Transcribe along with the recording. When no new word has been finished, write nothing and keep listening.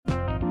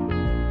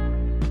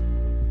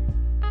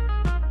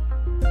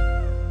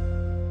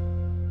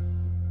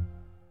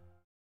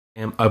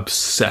am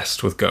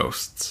obsessed with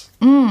ghosts.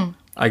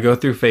 I go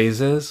through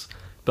phases,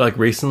 but like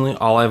recently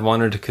all I've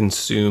wanted to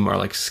consume are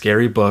like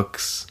scary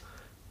books,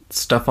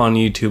 stuff on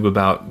YouTube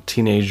about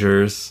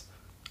teenagers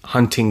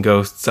hunting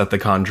ghosts at the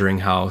Conjuring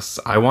house.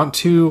 I want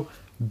to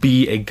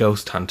be a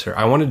ghost hunter.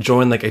 I want to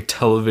join like a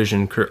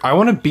television crew. I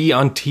want to be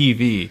on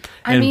TV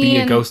and be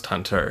a ghost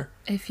hunter.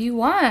 If you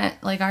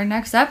want, like our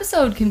next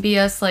episode can be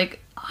us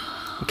like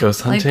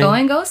ghost hunting, like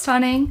going ghost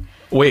hunting.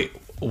 Wait,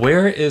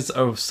 where is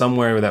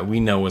somewhere that we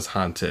know is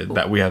haunted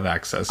that we have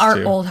access to?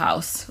 Our old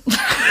house.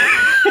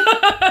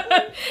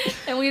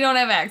 And we don't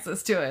have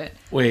access to it.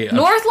 Wait,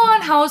 North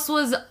Lawn House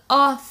was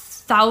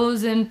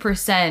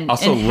 1,000%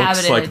 also inhabited.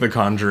 looks like the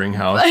Conjuring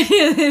house.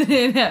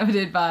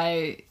 Inhabited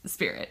by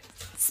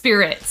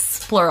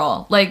spirits,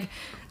 plural. Like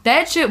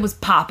that shit was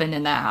popping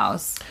in that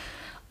house.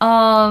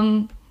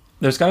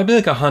 There's got to be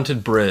like a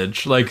haunted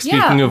bridge. Like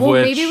speaking of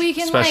which, maybe we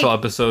can, special like,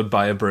 episode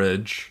by a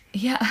bridge.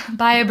 Yeah,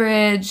 buy a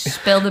bridge,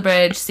 build a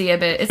bridge, see a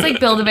bit. It's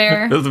like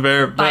Build-A-Bear.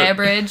 Build-A-Bear, buy a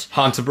bridge,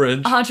 haunt a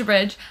bridge. Haunt a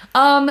bridge.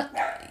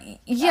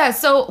 Yeah,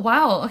 so,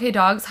 wow. Okay,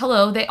 dogs,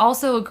 hello. They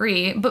also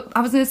agree. But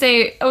I was going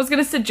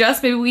to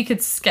suggest maybe we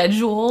could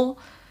schedule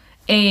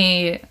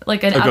an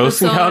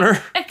ghost episode.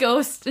 Encounter? A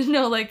ghost,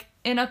 no, like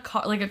in a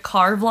car, like a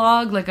car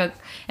vlog,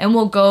 and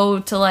we'll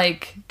go to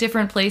like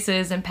different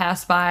places and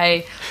pass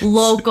by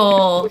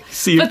local.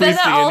 See if but then we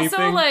see that also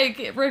anything. like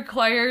it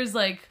requires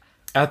like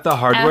At the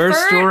hardware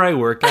effort? store I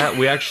work at,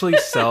 we actually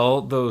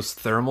sell those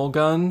thermal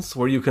guns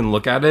where you can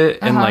look at it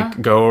and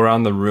like go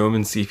around the room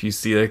and see if you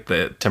see like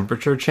the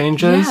temperature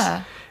changes.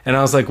 Yeah. And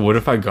I was like, what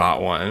if I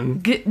got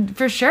one?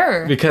 for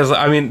sure. Because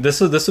I mean,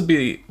 this would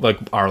be like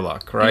our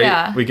luck, right?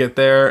 Yeah. We get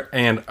there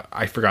and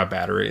I forgot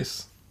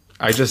batteries.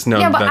 I just know.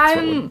 Yeah, but that's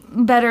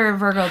I'm better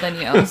Virgo than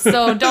you,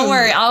 so don't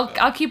worry.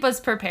 I'll keep us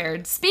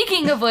prepared.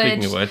 Speaking of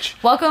which,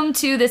 welcome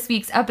to this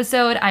week's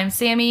episode. I'm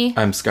Sammy.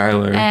 I'm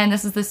Skylar. And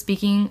this is the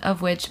Speaking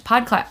of Which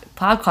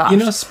podcast. You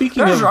know,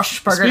 speaking of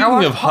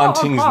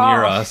hauntings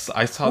near us,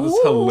 I saw this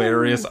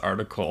hilarious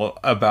article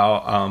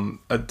about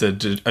a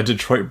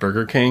Detroit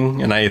Burger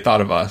King, and I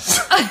thought of us.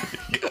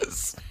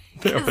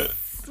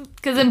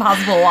 Because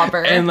Impossible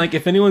Whopper. And like,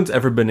 if anyone's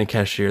ever been a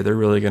cashier, they're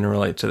really going to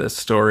relate to this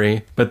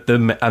story. But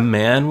a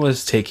man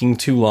was taking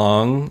too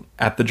long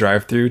at the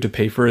drive-thru to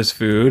pay for his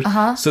food.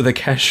 So the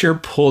cashier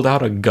pulled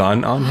out a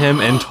gun on him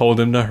and told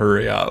him to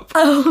hurry up.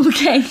 Oh,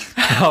 okay.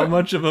 How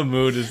much of a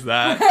mood is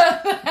that?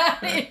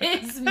 That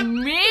is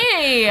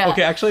me.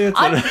 Okay, actually, it's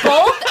on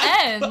both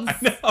ends. I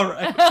know,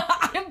 right?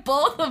 I'm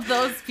both of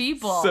those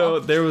people. So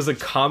there was a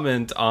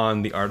comment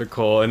on the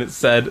article, and it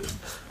said,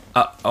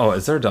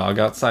 is there a dog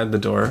outside the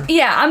door?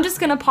 Yeah, I'm just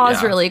going to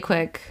pause really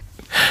quick.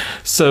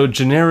 So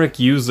generic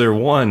user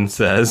 1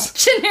 says...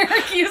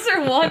 Generic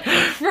user 1?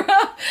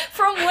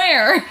 From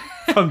where?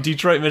 From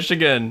Detroit,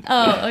 Michigan.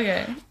 Oh,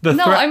 okay.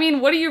 I mean,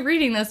 what are you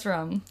reading this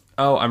from?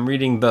 Oh, I'm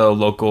reading the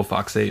local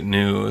Fox 8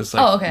 News,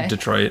 like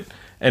Detroit.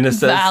 And it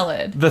says,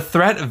 valid. The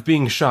threat of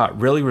being shot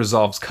really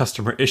resolves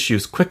customer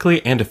issues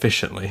quickly and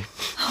efficiently.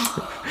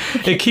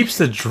 It keeps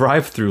the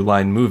drive-thru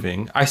line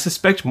moving. I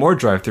suspect more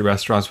drive-thru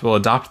restaurants will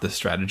adopt this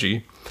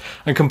strategy.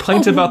 A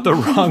complaint about the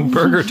wrong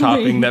burger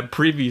topping that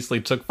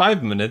previously took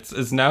 5 minutes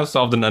is now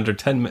solved in under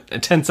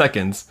 10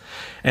 seconds.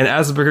 And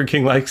as Burger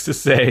King likes to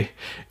say,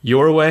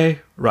 your way,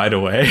 right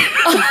away.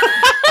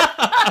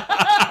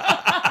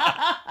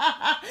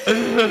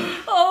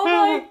 Oh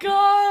my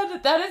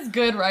god, that is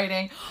good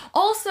writing.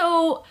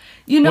 Also,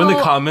 you know, when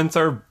the comments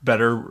are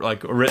better,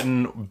 like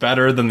written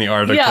better than the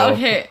article. Yeah,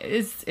 okay.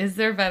 Is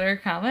there better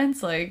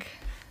comments? Like,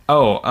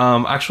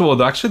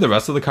 actually the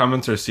rest of the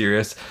comments are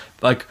serious.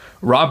 Like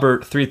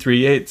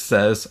Robert338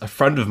 says, a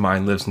friend of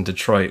mine lives in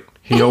Detroit.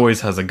 He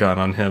always has a gun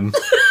on him.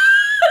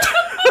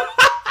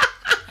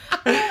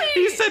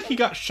 He said he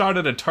got shot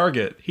at a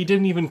Target. He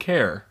didn't even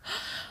care.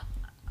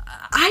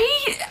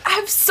 I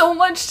have so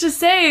much to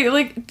say.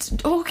 Like,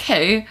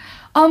 okay.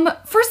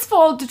 First of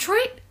all,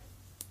 Detroit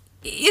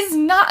is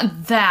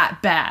not that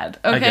bad,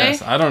 okay? I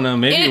guess. I don't know.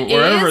 Maybe it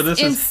wherever this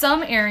is. in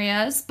some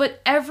areas,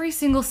 but every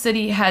single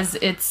city has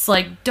its,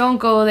 like, don't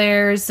go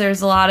there.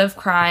 There's a lot of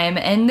crime.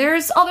 And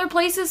there's other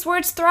places where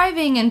it's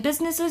thriving and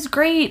business is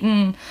great.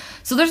 And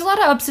so there's a lot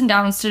of ups and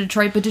downs to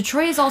Detroit. But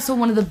Detroit is also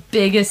one of the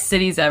biggest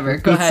cities ever.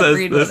 Go ahead,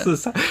 read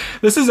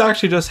this is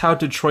actually just how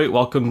Detroit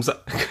welcomes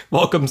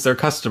their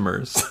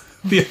customers.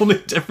 The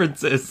only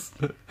difference is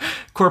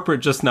corporate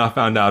just now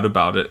found out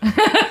about it.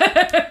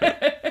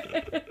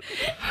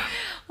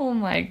 Oh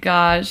my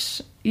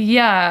gosh.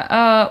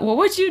 Yeah. What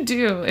would you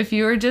do if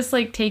you were just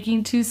like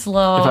taking too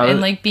slow and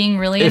like being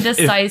really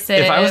indecisive?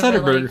 If I was at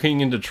a Burger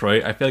King in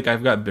Detroit, I feel like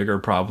I've got bigger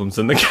problems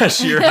than the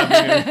cashier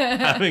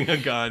having a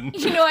gun.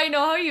 You know, I know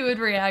how you would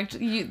react.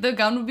 The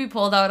gun would be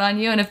pulled out on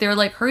you, and if they were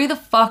like, hurry the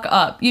fuck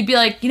up, you'd be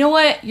like, you know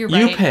what? You're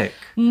right. You pick.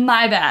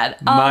 My bad.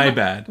 My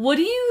bad. What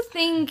do you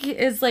think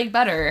is like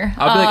better?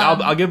 I'll be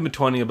like, I'll give him a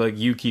 20. I'll be like,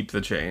 you keep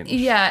the change.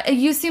 Yeah.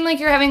 You seem like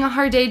you're having a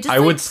hard day. I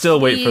would still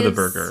wait for the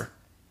burger.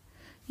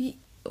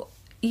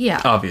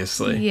 Yeah.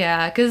 Obviously.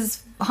 Yeah,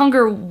 because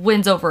hunger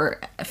wins over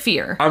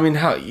fear. I mean,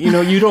 how you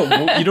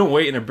don't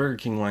wait in a Burger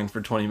King line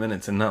for 20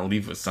 minutes and not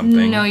leave with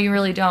something. No, you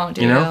really don't,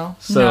 do you?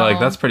 So No. like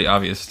that's pretty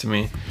obvious to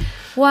me.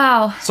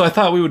 Wow. So I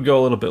thought we would go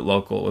a little bit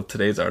local with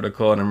today's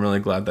article, and I'm really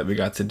glad that we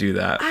got to do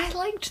that. I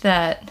liked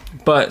that.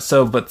 But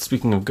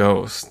speaking of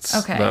ghosts,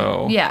 Okay.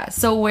 though, Yeah.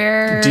 So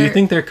where? do you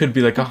think there could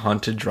be like a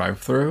haunted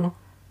drive-through?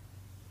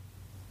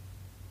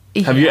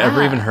 Have you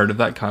ever even heard of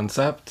that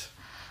concept?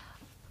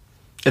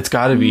 It's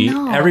got to be.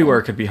 No.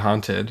 Everywhere could be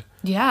haunted.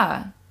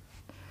 Yeah.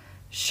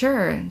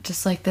 Sure.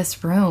 Just like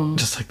this room.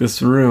 Just like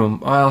this room.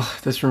 Well,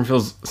 this room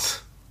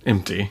feels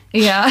empty.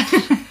 Yeah.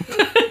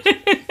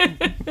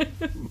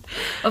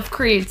 Of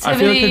creativity. I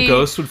feel like a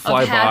ghost would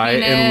fly of by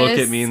and look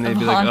at me and they'd of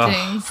be like,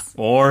 hauntings. "Oh,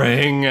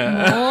 boring."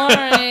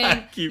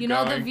 Boring. Keep You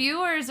know, going. the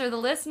viewers or the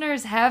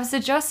listeners have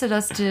suggested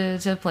us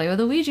to play with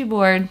a Ouija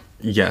board.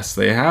 Yes,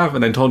 they have,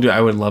 and I told you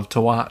I would love to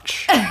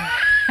watch.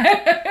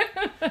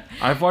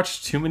 I've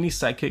watched too many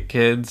Psychic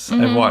Kids.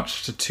 Mm-hmm. I've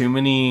watched too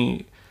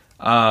many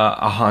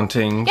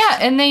hauntings. Yeah,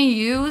 and they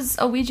use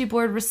a Ouija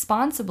board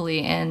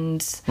responsibly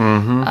and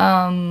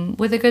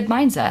with a good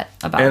mindset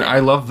about And it. I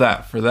love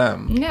that for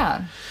them.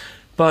 Yeah.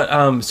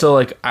 But so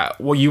like,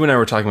 you and I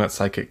were talking about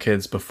Psychic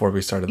Kids before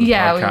we started the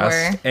Yeah, we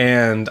podcast, were.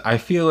 and I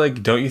feel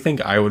like, don't you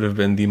think I would have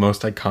been the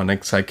most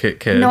iconic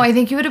Psychic Kid? No, I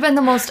think you would have been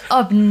the most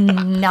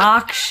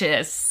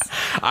obnoxious.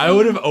 I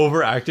would have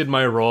overacted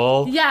my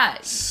role. Yeah.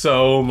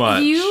 So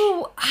much.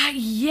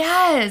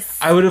 Yes.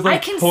 I would have I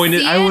like can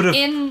pointed. see I would it have.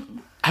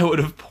 in. I would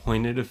have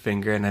pointed a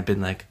finger and I've been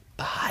like,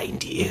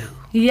 behind you.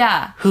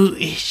 Yeah. Who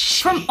is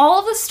she? From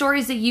all the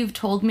stories that you've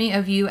told me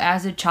of you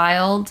as a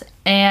child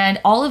and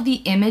all of the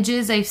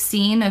images I've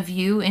seen of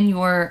you in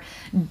your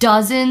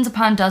dozens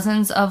upon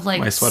dozens of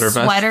like My sweater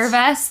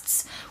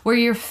vests where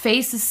your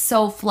face is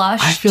so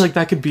flushed. I feel like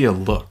that could be a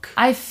look.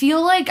 I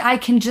feel like I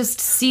can just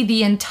see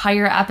the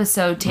entire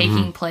episode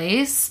taking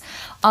place.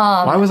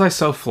 Why was I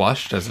so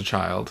flushed as a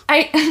child?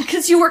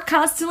 Because you were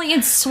constantly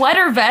in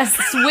sweater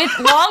vests with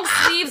long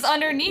sleeves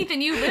underneath,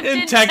 and you lived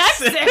in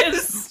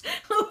Texas.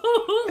 Who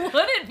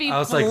wouldn't be? I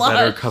was like, flushed?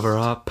 better cover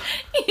up.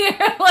 You're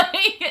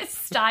like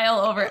style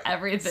over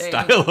everything.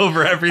 Style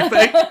over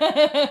everything.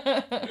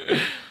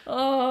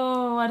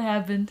 Oh, what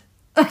happened?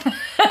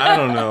 I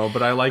don't know,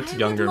 but I liked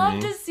younger I'd love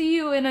me. to see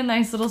you in a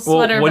nice little Well,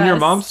 sweater when vest. your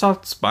mom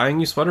stopped buying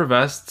you sweater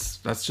vests,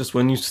 that's just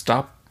when you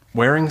stop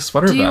wearing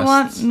sweater Do vests. you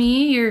want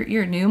me,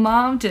 your new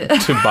mom, to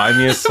buy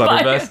me a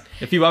sweater buy vest?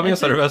 If you bought me a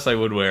sweater vest, I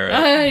would wear it.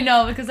 I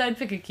know, because I'd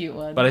pick a cute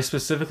one. But I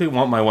specifically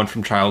want my one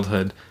from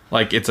childhood.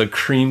 Like, it's a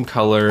cream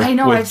color I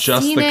know, with I've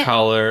just seen the it.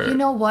 color. You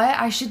know what?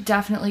 I should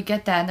definitely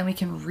get that, and then we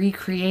can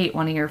recreate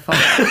one of your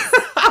photos.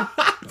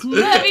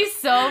 That'd be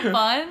so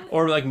fun.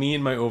 Or like me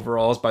in my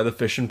overalls by the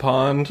fishing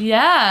pond.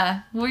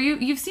 Yeah. Well,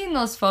 you've seen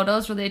those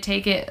photos where they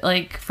take it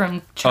like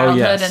from childhood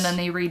yes. and then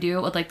they redo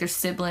it with like their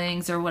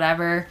siblings or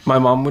whatever. My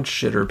mom would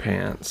shit her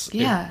pants.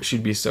 Yeah.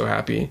 She'd be so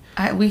happy.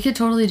 We could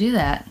totally do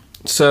that.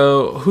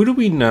 So, who do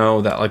we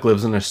know that like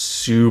lives in a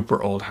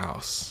super old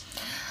house?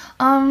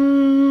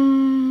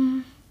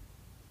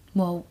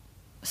 Well,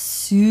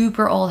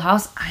 super old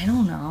house. I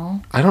don't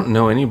know. I don't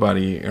know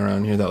anybody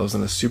around here that lives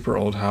in a super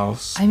old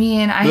house. I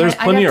mean, There's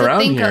plenty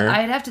around here.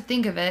 I'd have to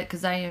think of it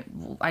because I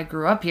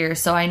grew up here,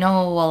 so I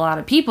know a lot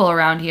of people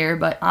around here.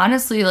 But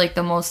honestly, like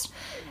the most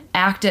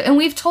active, and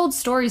we've told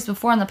stories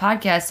before on the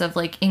podcast of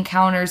like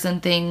encounters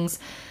and things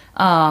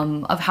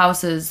of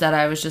houses that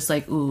I was just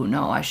like, ooh,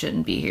 no, I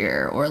shouldn't be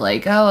here, or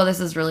like, oh, this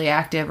is really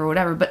active or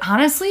whatever. But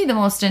honestly,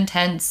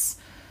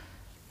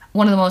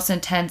 one of the most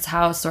intense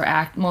house or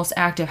most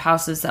active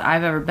houses that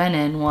I've ever been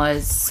in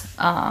was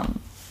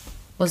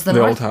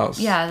the old house.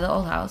 Yeah, the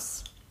old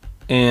house.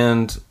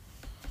 And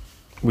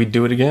we'd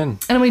do it again.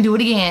 And we do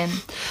it again.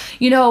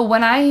 You know,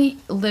 when I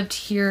lived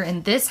here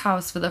in this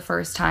house for the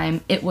first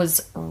time, it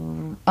was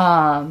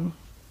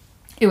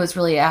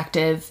really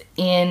active.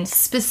 And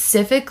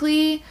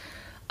specifically,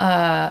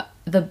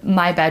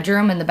 my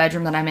bedroom and the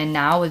bedroom that I'm in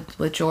now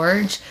with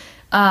George.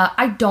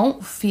 I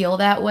don't feel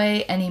that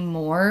way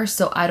anymore,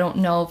 so I don't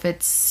know if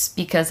it's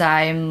because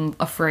I'm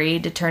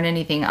afraid to turn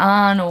anything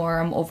on or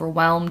I'm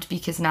overwhelmed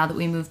because now that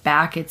we moved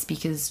back, it's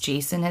because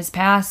Jason has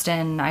passed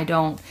and I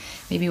don't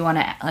maybe want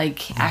to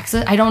like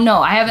access. I don't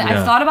know.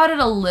 I've thought about it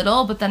a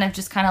little, but then I've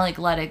just kind of like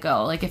let it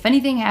go. Like if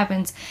anything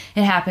happens,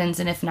 it happens,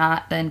 and if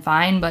not, then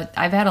fine. But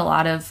I've had a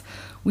lot of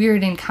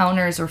weird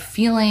encounters or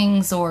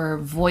feelings or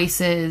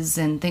voices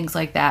and things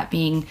like that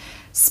being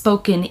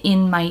spoken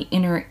in my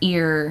inner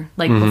ear,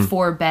 like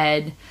before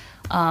bed,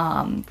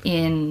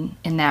 in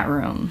that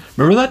room.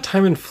 Remember that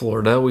time in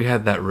Florida we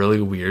had that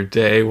really weird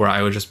day where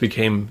I just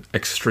became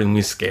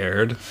extremely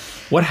scared?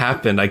 What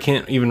happened? I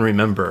can't even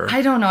remember.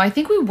 I don't know. I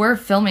think we were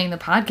filming the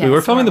podcast. We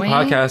were filming the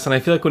weren't we? podcast, and I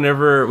feel like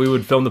whenever we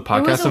would film the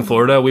podcast in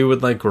Florida, we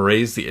would like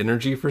raise the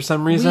energy for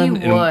some reason,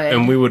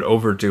 and we would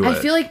overdo it. I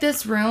feel like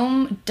this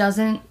room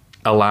doesn't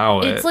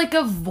allow it. It's like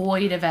a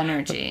void of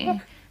energy.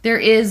 There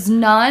is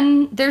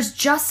none. There's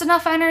just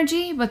enough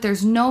energy, but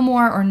there's no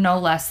more or no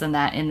less than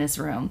that in this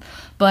room.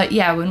 But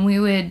yeah, when we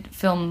would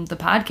film the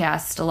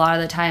podcast, a lot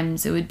of the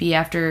times it would be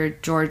after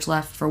George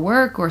left for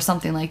work or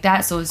something like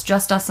that. So it was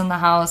just us in the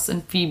house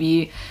and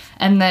Phoebe.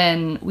 And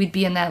then we'd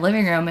be in that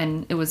living room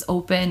and it was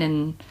open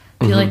and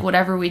feel like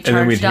whatever we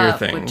charged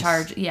up would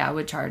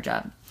charge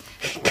up.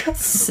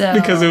 So,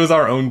 because it was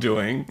our own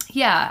doing.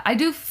 Yeah, I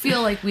do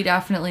feel like we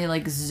definitely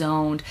like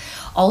zoned.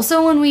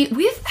 Also, when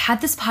we've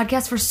had this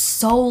podcast for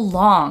so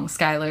long,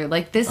 Skylar.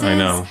 Like this is, I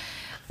know.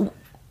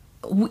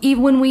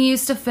 When we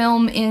used to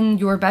film in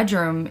your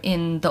bedroom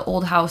in the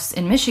old house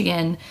in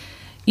Michigan,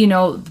 you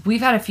know,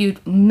 we've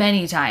had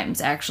many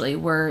times actually,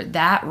 where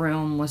that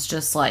room was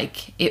just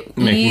like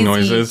making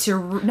noises.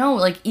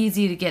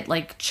 Easy to get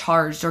like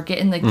charged or get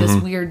in like this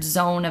weird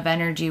zone of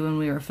energy when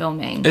we were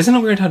filming. Isn't it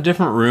weird how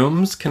different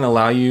rooms can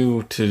allow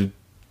you to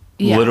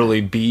literally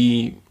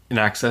be and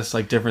access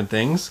like different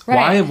things?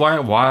 Right.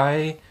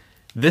 Why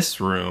this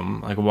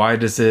room? Like, why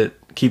does it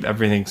keep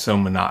everything so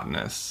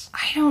monotonous?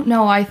 I don't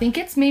know. I think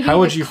it's maybe how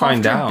would you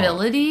find out?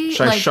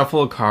 Should I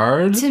shuffle a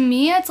card? To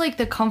me, it's like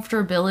the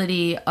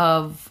comfortability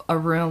of a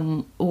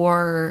room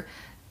or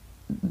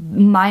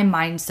my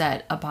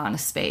mindset upon a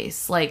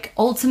space. Like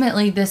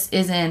ultimately this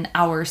isn't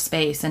our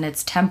space and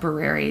it's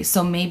temporary.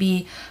 So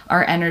maybe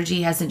our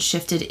energy hasn't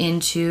shifted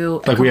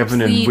into like we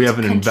haven't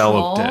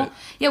enveloped it.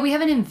 Yeah, we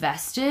haven't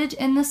invested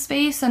in the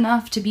space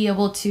enough to be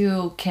able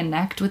to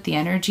connect with the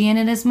energy in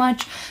it as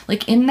much.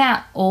 Like in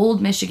that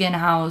old Michigan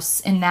house,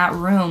 in that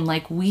room,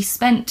 like we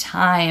spent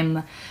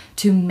time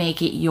to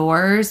make it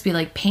yours. We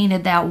like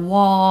painted that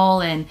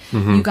wall and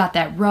you got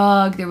that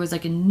rug. There was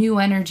like a new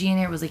energy in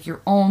there. It was like your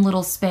own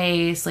little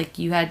space. Like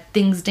you had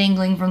things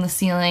dangling from the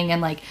ceiling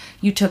and like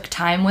you took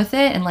time with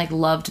it and like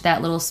loved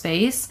that little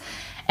space.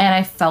 And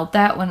I felt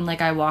that when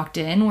like I walked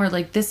in, where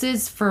like this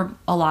is for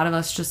a lot of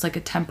us just like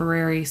a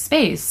temporary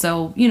space.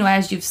 So, you know,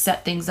 as you've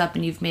set things up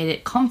and you've made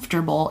it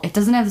comfortable, it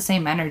doesn't have the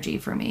same energy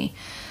for me.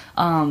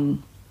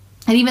 And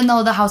even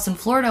though the house in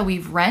Florida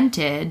we've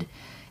rented,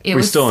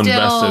 we still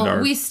invested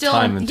our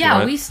time into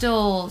it. We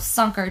still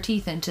sunk our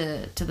teeth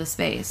into the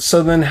space.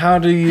 So then how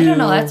do you... I don't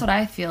know. That's what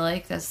I feel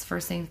like. That's the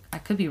first thing. I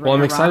could be wrong. Well,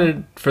 I'm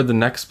excited for the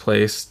next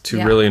place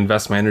to really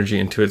invest my energy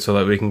into it so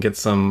that we can get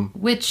some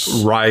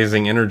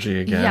rising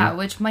energy again. Yeah,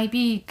 which might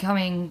be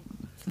coming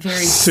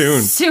very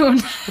soon.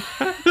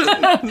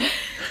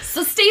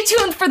 So stay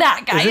tuned for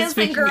that, guys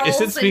and girls. Is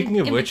it speaking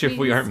of which, if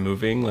we aren't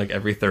moving like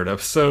every third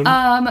episode?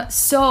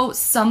 So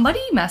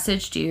somebody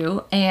messaged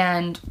you,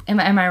 and am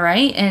I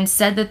right? And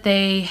said that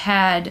they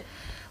had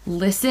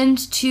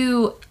listened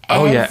to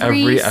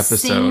every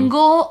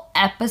single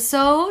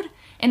episode.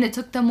 And it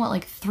took them,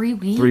 like 3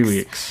 weeks? 3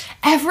 weeks.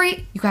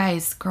 You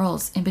guys,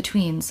 girls,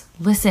 in-betweens,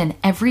 listen,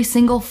 every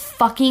single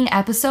fucking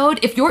episode.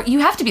 If you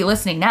have to be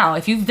listening now.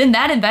 If you've been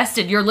that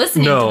invested, you're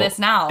listening to this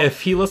now.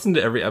 If he listened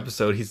to every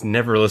episode, he's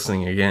never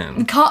listening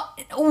again.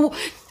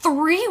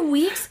 3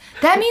 weeks?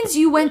 That means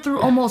you went through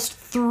almost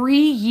 3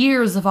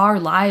 years of our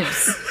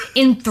lives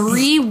in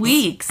 3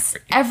 weeks.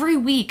 Every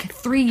week,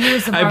 3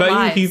 years of our lives.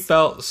 I bet you he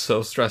felt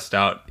so stressed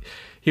out.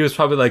 He was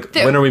probably like,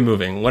 when are we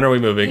moving? When are we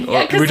moving?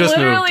 Yeah, because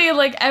literally,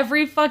 like,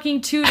 every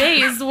fucking 2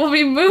 days we'll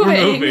be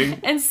moving.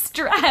 And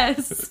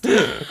stressed.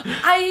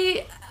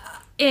 And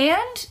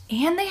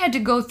they had to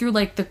go through,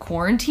 like, the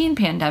quarantine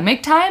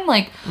pandemic time.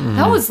 Like,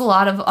 that was a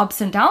lot of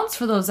ups and downs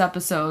for those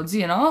episodes,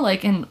 you know?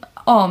 Like, and,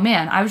 oh,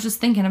 man, I was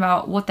just thinking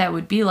about what that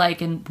would be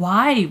like and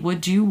why? Why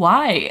would you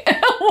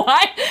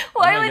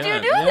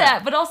do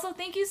that? But also,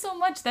 thank you so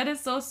much. That is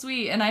so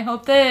sweet. And I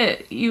hope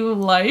that you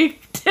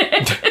liked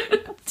it.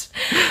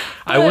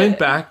 I went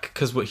back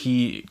because what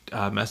he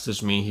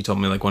messaged me, he told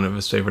me like one of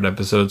his favorite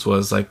episodes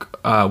was like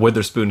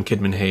Witherspoon,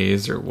 Kidman,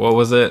 Hayes, or what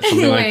was it?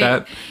 Something like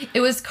that.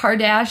 It was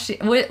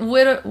Kardashian,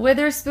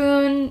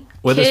 Witherspoon,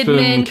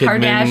 Kidman,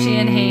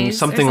 Kardashian, Hayes.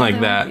 Something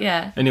like that.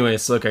 Yeah. Anyway,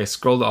 so like I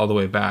scrolled all the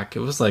way back. It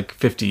was like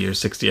 50 or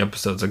 60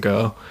 episodes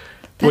ago,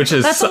 which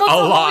is that's almost a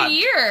lot. Whole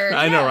year.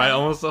 I know, right?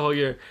 Almost a whole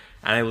year.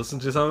 And I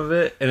listened to some of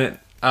it, and it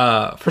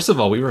first of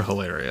all, we were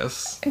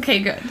hilarious. Okay,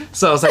 good.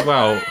 So I was like,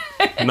 wow,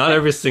 not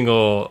every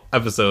single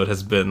episode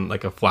has been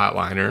like a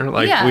flatliner.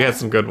 Like, we had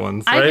some good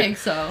ones, right? I think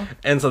so.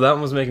 And so that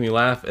one was making me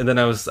laugh. And then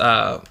I was,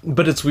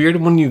 but it's weird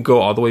when you go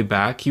all the way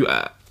back,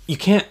 you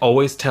can't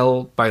always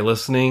tell by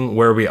listening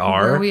where we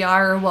are.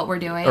 Or what we're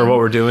doing.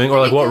 Or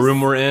like what room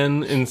we're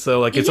in. And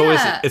so like,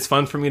 it's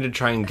fun for me to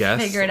try and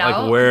guess. Figure it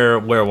out. Like,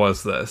 where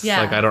was this?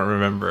 Yeah. Like, I don't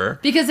remember.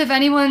 Because if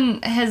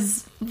anyone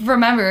has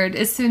remembered,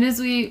 as soon as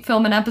we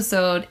film an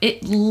episode,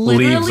 it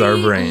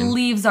literally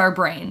leaves our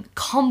brain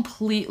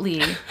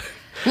completely.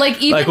 Like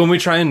when we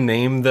try and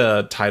name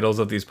the titles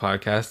of these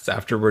podcasts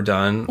after we're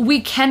done, we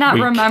cannot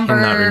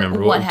remember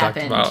what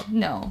happened.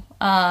 No.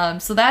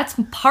 So that's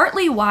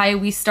partly why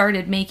we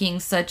started making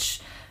such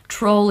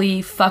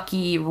trolly,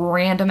 fucky,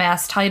 random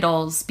ass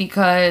titles,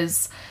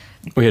 because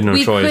we had no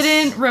choice. We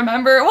couldn't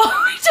remember what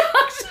we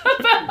talked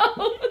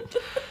about.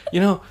 You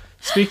know,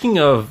 Speaking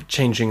of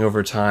changing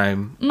over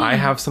time, I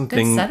have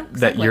something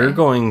that you're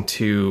going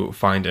to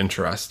find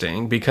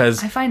interesting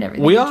because I find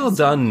everything we all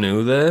interesting. done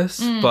knew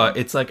this, but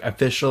it's like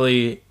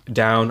officially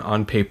down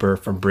on paper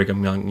from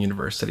Brigham Young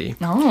University.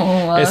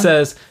 Oh. It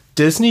says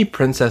Disney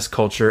princess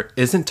culture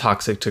isn't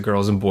toxic to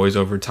girls and boys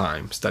over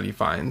time, study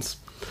finds.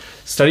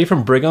 Study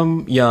from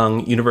Brigham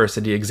Young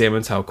University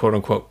examines how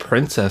quote-unquote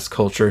princess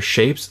culture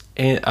shapes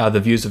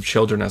the views of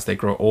children as they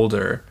grow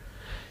older.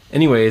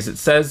 Anyways, it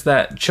says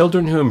that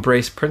children who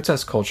embrace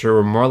princess culture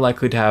were more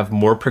likely to have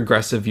more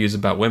progressive views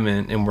about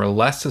women and were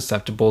less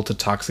susceptible to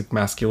toxic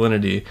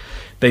masculinity.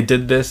 They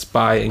did this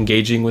by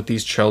engaging with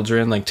these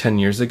children like 10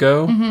 years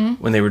ago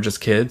when they were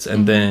just kids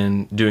and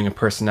then doing a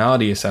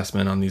personality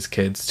assessment on these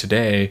kids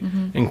today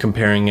and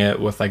comparing it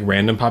with like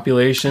random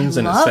populations.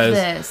 And it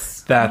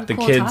says that the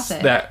kids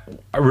that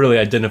are really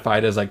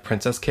identified as like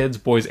princess kids,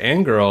 boys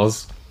and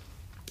girls,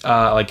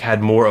 like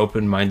had more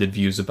open-minded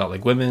views about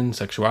like women,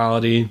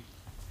 sexuality,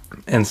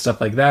 and stuff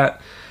like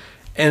that.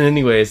 And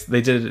anyways, they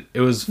did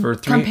it was for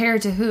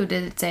compared to who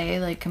did it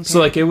say? Like compared so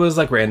like it was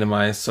like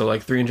randomized, so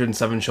like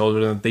 307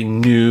 children that they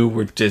knew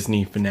were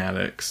Disney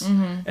fanatics.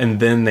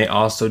 And then they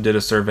also did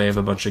a survey of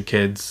a bunch of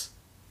kids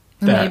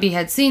who maybe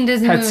had seen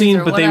Disney movies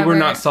or but whatever. They were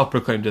not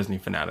self-proclaimed Disney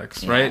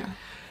fanatics, right?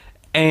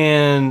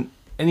 And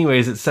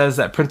anyways, it says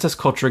that princess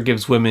culture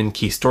gives women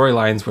key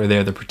storylines where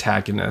they're the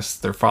protagonists.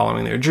 They're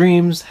following their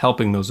dreams,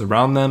 helping those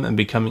around them, and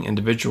becoming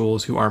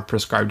individuals who aren't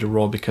prescribed a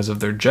role because of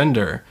their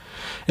gender.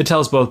 It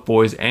tells both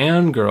boys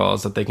and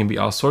girls that they can be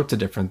all sorts of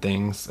different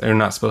things. They're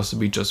not supposed to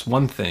be just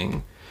one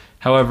thing.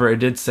 However, it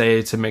did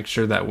say to make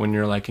sure that when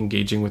you're like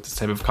engaging with this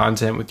type of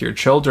content with your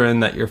children,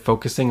 that you're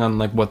focusing on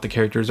like what the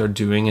characters are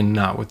doing and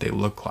not what they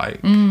look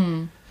like.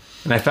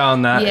 And I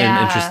found that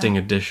an interesting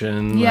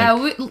addition. Yeah,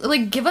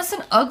 like give us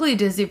an ugly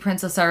Disney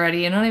princess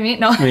already. You know what I mean?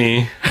 No,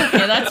 me.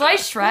 Okay, that's why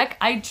Shrek,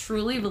 I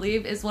truly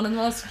believe, is one of the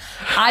most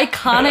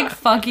iconic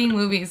fucking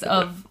movies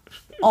of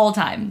all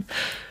time.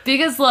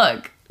 Because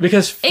look.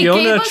 Because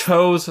Fiona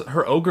chose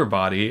her ogre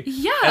body.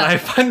 Yeah. And I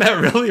find that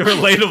really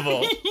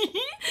relatable.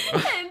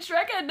 And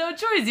Shrek had no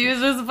choice. He was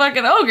just a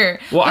fucking ogre.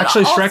 Well, but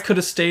actually, Shrek could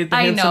have stayed the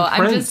handsome prince.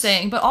 I'm just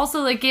saying. But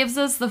also, like, gives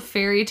us the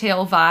fairy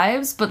tale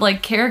vibes. But,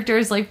 like,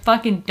 characters like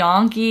fucking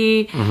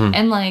Donkey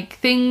and, like,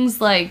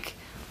 things like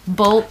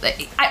Bolt.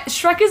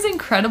 Shrek is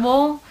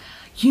incredible.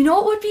 You know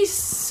what would be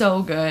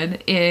so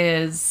good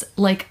is,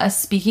 like, a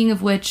speaking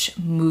of which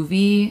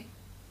movie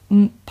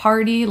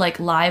party,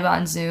 like live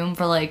on Zoom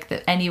for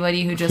like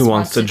anybody who just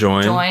wants to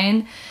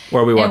join.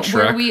 Where we watch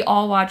Shrek. Where we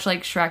all watch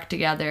like Shrek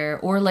together.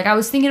 Or like I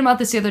was thinking about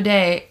this the other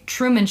day,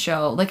 Truman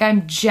Show. Like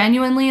I'm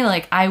genuinely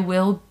like I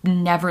will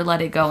never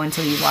let it go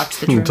until you watch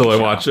the Truman Show. Until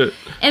I watch it.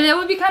 And it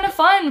would be kind of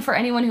fun for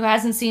anyone who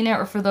hasn't seen it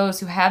or for those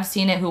who have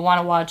seen it who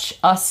want to watch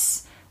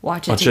us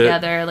watch it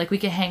together. Like we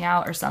could hang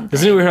out or something.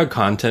 Isn't it weird how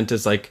content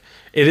is like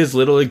it is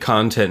literally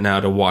content now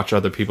to watch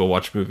other people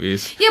watch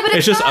movies. Yeah, but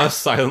it's just us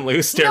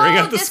silently staring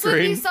at the screen.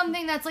 This would be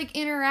something that's like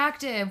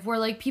interactive, where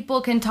like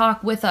people can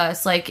talk with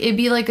us. Like it'd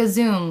be like a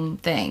Zoom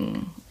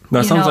thing.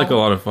 That sounds like a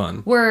lot of fun.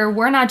 Where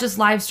we're not just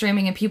live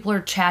streaming and people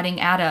are chatting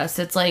at us.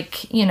 It's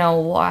like, you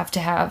know, we'll have to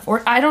have,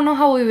 or I don't know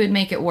how we would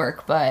make it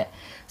work, but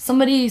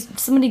somebody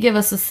give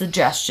us a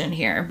suggestion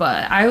here.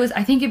 But I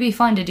think it'd be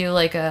fun to do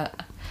like a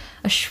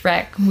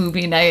Shrek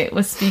movie night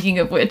with Speaking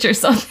of Which or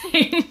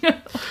something.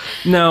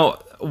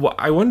 Now,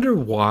 I wonder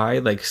why,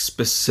 like,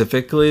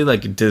 specifically,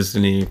 like,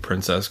 Disney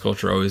princess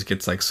culture always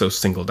gets, like, so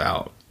singled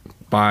out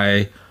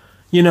by,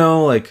 you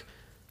know, like,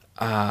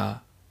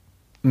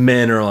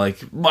 men are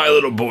like, my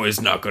little boy's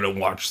not gonna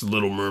watch The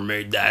Little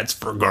Mermaid, that's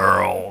for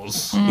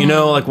girls. You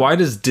know, like, why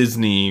does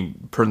Disney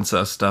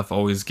princess stuff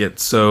always get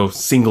so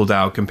singled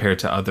out compared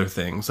to other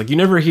things? Like, you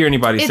never hear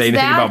anybody say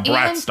anything about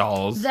Bratz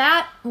dolls.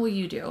 Well,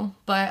 you do.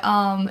 But,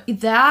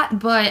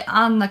 but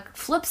on the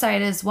flip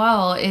side as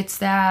well, it's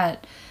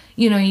that,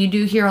 you know, you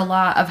do hear a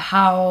lot of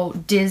how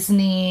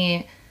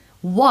Disney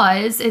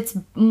it's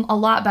a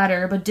lot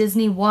better, but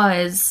Disney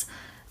was,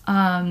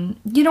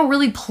 you know,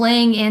 really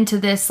playing into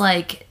this,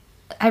 like,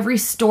 every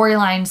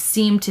storyline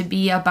seemed to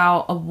be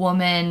about a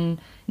woman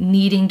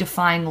needing to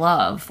find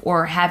love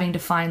or having to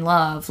find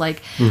love.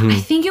 Like, I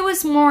think it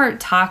was more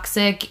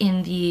toxic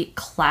in the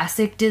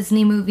classic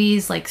Disney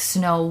movies, like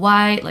Snow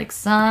White, like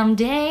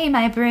someday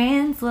my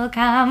prince will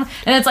come.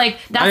 And it's like,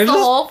 that's the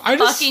whole fucking vibe. I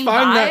just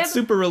find that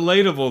super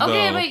relatable, though.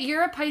 Okay, but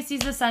you're a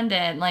Pisces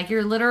ascendant. Like,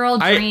 your literal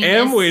dream I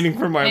am waiting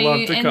for my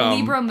love to come. And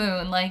Libra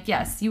moon. Like,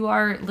 yes, you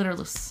are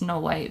literally Snow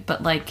White,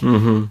 but like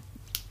the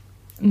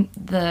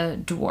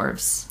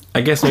dwarves. I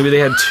guess maybe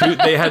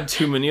they had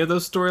too many of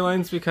those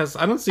storylines because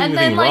I don't see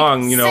anything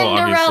wrong, you know,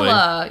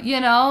 Cinderella, obviously. You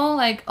know,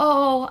 like,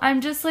 oh,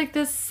 I'm just like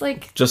this,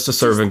 like... Just a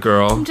servant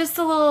girl. I'm just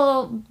a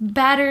little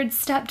battered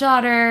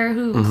stepdaughter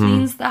who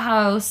cleans the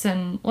house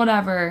and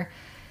whatever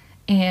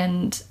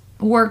and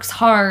works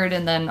hard,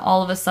 and then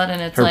all of a sudden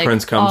it's her like... Her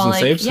prince comes and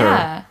saves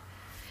her.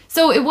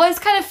 So it was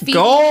kind of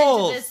feeding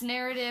into this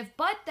narrative,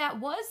 but that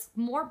was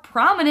more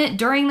prominent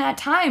during that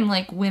time.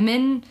 Like,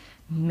 women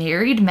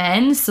married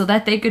men so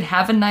that they could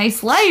have a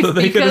nice life. So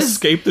they could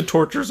escape the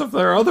tortures of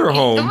their other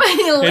home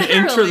and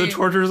enter the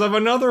tortures of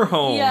another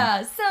home.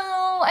 Yeah, so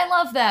I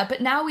love that.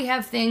 But now we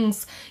have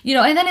things,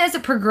 and then as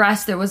it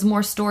progressed, there was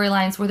more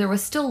storylines where there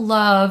was still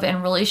love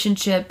and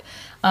relationship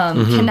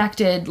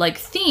connected like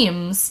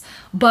themes,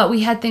 but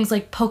we had things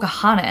like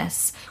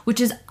Pocahontas,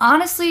 which is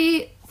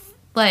honestly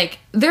like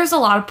there's a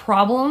lot of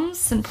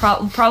problems and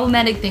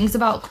problematic things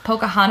about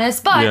Pocahontas,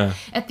 but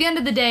at the end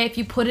of the day, if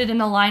you put it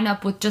in a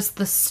lineup with just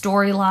the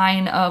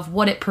storyline of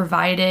what it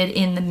provided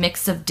in the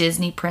mix of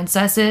Disney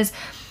princesses,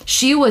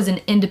 she was an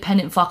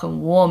independent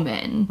fucking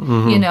woman,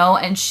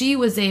 and she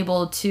was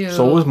able to...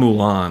 So was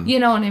Mulan. You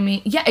know what I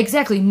mean? Yeah,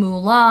 exactly,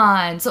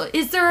 Mulan. So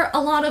is there a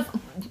lot of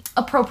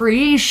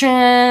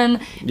appropriation?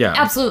 Yeah.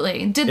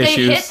 Absolutely. Did they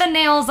hit the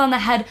nails on the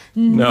head?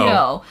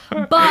 No.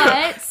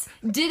 But...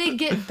 did it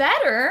get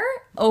better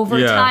over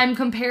time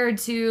compared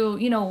to,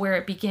 where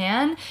it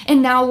began?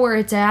 And now where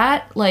it's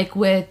at, like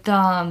with,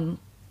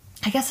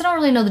 I guess I don't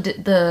really know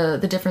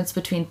the difference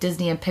between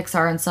Disney and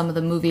Pixar in some of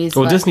the movies.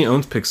 Well, Disney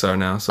owns Pixar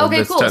now, so okay,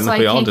 that's cool.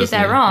 technically all Disney. So I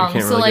can't get that wrong. You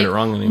can't so really like get it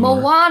wrong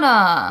anymore.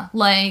 Moana,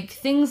 like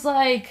things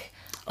like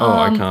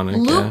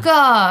iconic. Luca.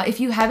 Yeah. If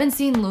you haven't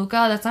seen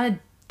Luca, that's not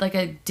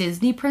a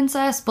Disney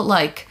princess, but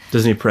like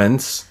Disney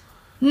Prince.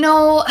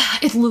 No,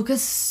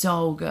 Luca's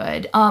so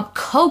good.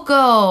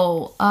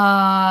 Coco,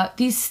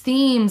 these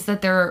themes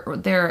that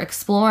they're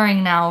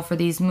exploring now for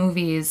these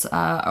movies,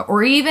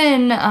 or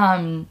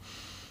even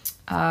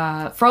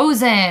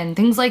Frozen,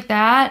 things like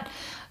that.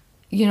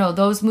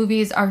 Those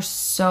movies are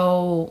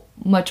so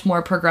much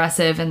more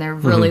progressive, and they're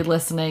really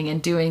listening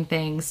and doing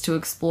things to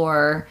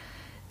explore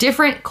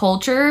different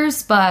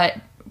cultures, but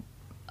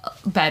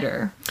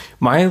better.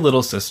 My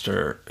little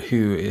sister,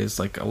 who is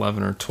like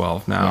 11 or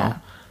 12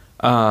 now,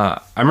 I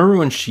remember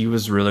when she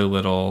was really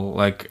little,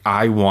 like,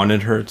 I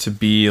wanted her to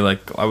be,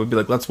 like, I would be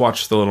like, let's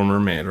watch The Little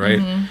Mermaid, right?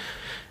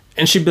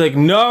 And she'd be like,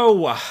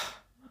 no,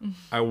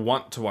 I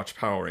want to watch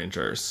Power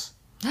Rangers.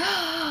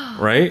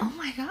 Right? Oh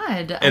my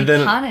God, and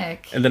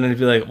iconic. And then I'd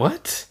be like,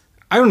 what?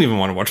 I don't even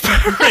want to watch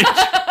Power Rangers.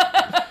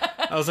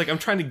 I was like, I'm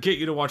trying to get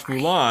you to watch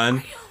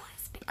Mulan.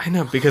 I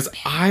know, because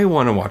I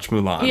want to watch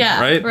Mulan,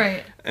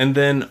 right? And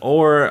then,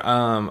 or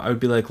I would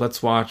be like,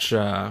 let's watch,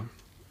 I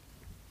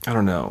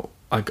don't know,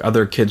 like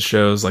other kids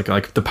shows, like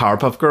the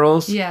Powerpuff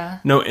Girls. Yeah.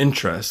 No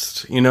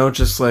interest,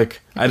 just like,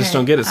 I just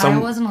don't get it. I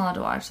wasn't allowed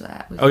to watch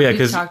that. Oh yeah,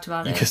 we talked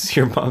about it. Because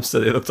your mom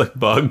said they looked like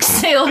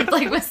bugs. They looked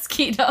like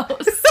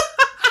mosquitoes.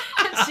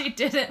 And she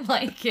didn't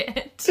like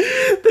it.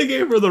 They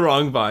gave her the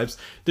wrong vibes.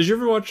 Did you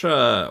ever watch,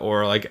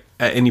 or like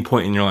at any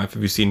point in your life,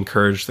 have you seen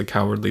Courage the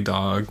Cowardly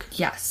Dog?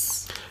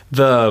 Yes.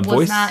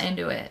 Was not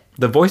into it.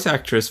 The voice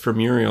actress for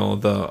Muriel,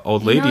 the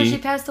old lady. She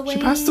passed away.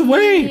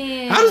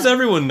 How does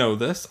everyone know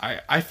this?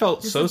 I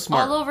felt so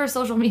smart. All over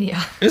social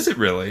media. Is it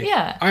really?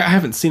 Yeah. I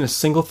haven't seen a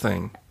single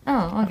thing.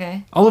 Oh,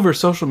 okay. All over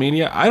social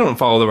media, I don't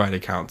follow the right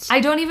accounts.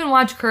 I don't even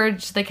watch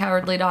Courage the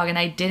Cowardly Dog, and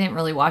I didn't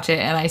really watch it,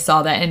 and I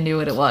saw that and knew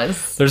what it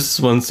was. There's this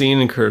one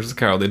scene in Courage the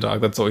Cowardly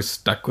Dog that's always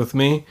stuck with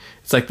me.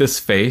 It's like this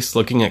face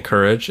looking at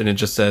Courage, and it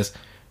just says,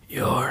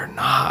 "You're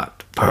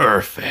not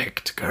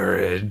perfect,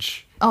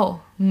 Courage."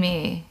 Oh,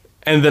 me.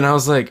 And then I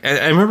was like,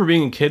 I remember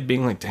being a kid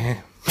being like,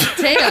 damn.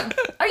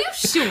 Are you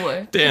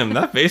sure? Damn,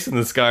 that face in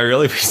the sky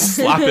really be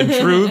slapping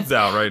truths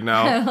out right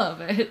now. I love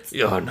it.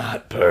 You're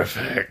not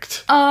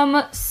perfect.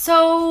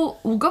 So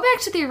we'll go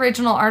back to the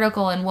original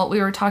article and what we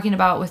were talking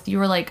about with, you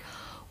were like,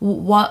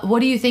 what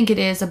do you think it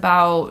is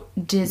about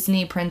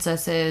Disney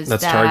princesses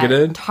that's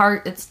targeted?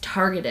 It's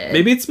targeted.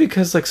 Maybe it's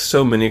because like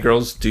so many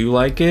girls do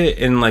like it,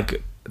 and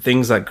like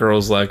things that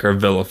girls like are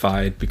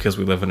vilified because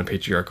we live in a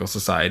patriarchal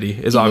society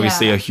is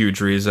obviously a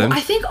huge reason. Well,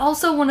 I think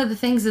also one of the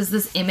things is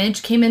this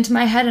image came into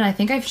my head, and I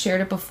think I've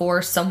shared it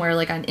before somewhere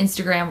like on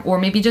Instagram or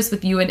maybe just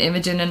with you and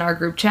Imogen in our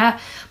group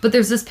chat. But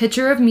there's this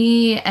picture of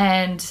me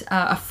and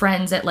a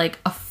friend's at like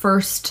a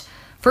first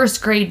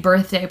grade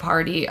birthday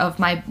party of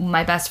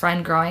my best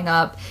friend growing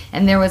up,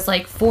 and there was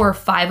like 4 or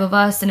 5 of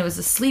us, and it was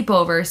a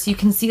sleepover, so you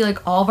can see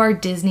like all of our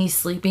Disney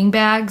sleeping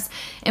bags,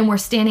 and we're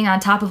standing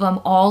on top of them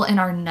all in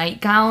our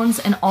nightgowns,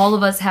 and all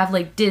of us have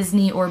like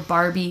Disney or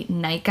Barbie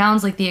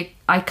nightgowns, like the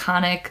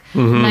iconic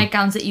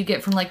nightgowns that you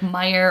get from like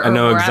Meijer or I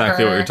know wherever.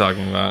 exactly what you're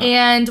talking about.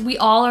 And we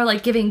all are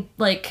like giving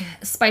like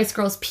Spice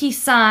Girls peace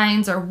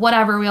signs or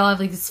whatever. We all have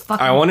like these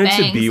fucking I wanted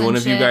to bangs be and one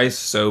of you shit. guys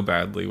so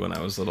badly when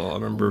I was little. I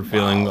remember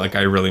feeling like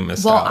I really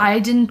missed Well, out. I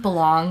didn't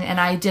belong, and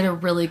I did a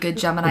really good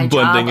Gemini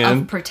Blending job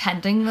in. of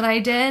pretending that I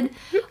did.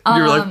 You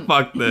were like,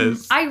 fuck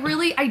this.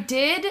 I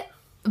did,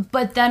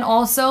 but then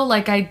also,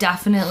 like, I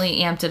definitely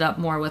amped it up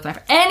more with my...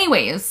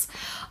 Anyways,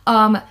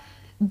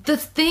 the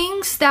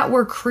things that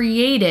were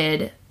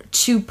created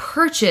to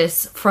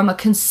purchase from a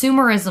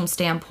consumerism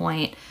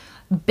standpoint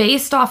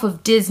based off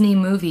of Disney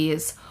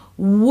movies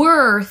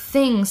were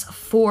things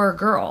for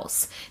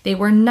girls. They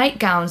were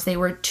nightgowns, they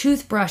were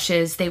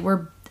toothbrushes, they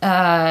were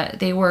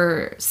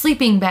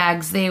sleeping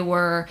bags, they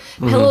were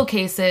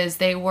pillowcases,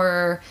 they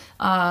were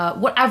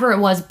whatever it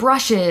was,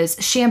 brushes,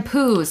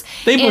 shampoos.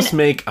 They must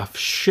make a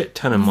shit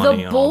ton of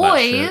money on all that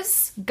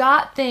shit.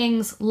 got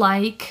things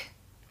like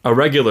A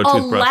regular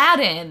toothbrush.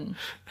 Aladdin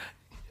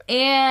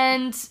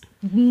and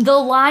The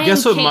Lion King.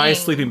 Guess what my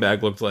sleeping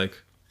bag looked like?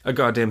 A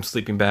goddamn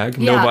sleeping bag.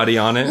 Yeah. Nobody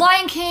on it.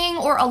 Lion King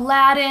or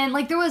Aladdin.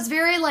 Like, there was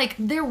very, like,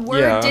 there were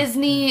Yeah.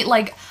 Disney,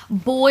 like,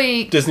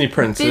 boy... Disney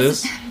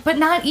princes. But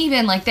not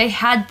even. Like, they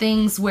had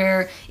things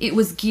where it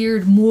was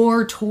geared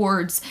more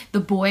towards the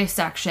boy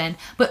section.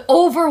 But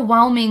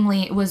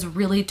overwhelmingly, it was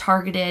really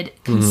targeted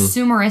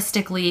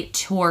consumeristically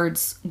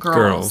towards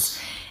girls.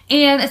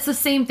 And it's the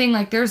same thing.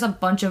 Like, there's a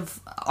bunch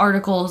of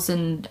articles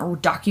and or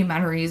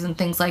documentaries and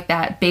things like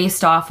that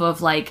based off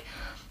of, like,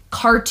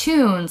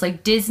 cartoons,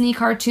 like Disney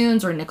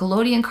cartoons or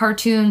Nickelodeon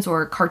cartoons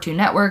or Cartoon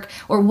Network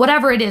or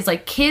whatever it is,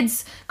 like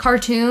kids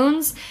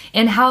cartoons,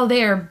 and how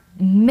they're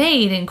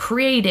made and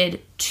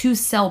created to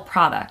sell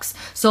products.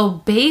 So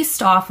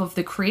based off of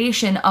the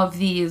creation of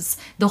these,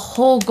 the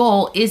whole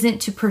goal isn't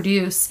to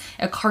produce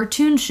a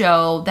cartoon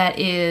show that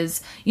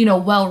is, you know,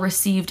 well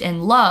received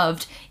and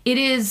loved. It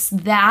is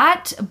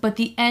that, but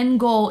the end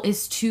goal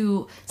is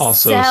to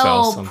Also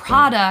sell something.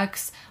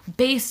 products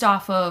based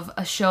off of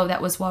a show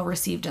that was well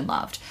received and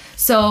loved.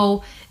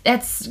 So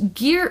that's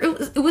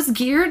it was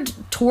geared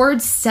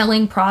towards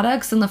selling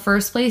products in the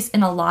first place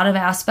in a lot of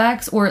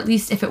aspects, or at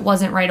least if it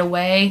wasn't right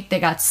away, they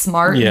got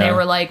smart and they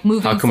were like,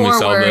 moving How can we sell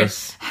forward,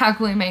 this? how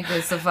can we make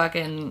this a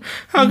fucking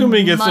How can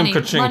we get money-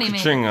 some money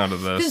ka-ching maker? out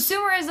of this?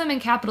 Consumerism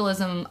and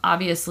capitalism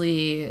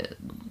obviously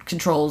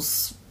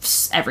controls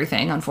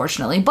everything,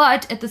 unfortunately,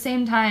 but at the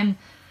same time,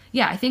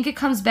 yeah, I think it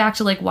comes back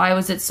to, like, why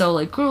was it so,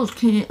 like, girls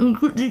can't,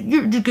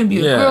 you're just gonna be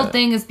a girl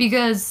thing, is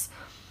because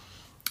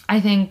I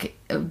think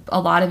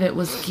a lot of it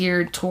was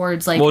geared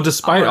towards, like, Well,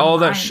 despite our all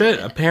that mind. shit,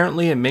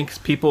 apparently it makes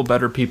people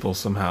better people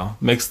somehow.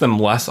 Makes them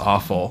less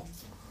awful.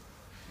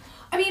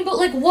 I mean, but,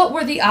 like, what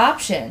were the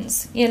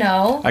options, you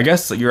know? I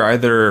guess you're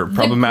either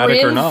problematic the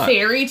or grim not.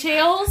 fairy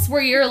tales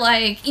where you're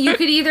like, you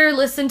could either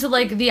listen to,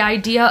 like, the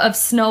idea of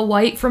Snow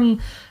White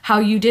from how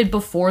you did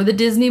before the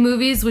Disney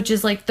movies, which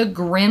is like the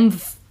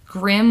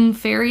grim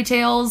fairy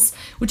tales,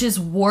 which is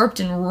warped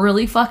and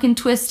really fucking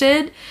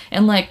twisted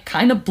and, like,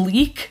 kind of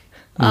bleak.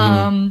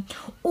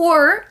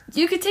 Or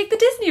you could take the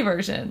Disney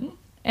version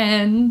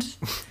and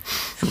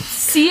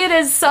see it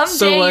as someday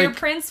So, like, your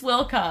prince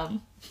will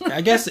come.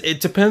 I guess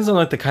it depends on,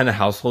 like, the kind of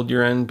household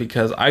you're in,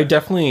 because I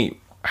definitely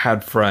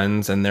had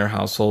friends and their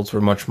households were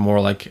much more,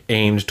 like,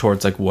 aimed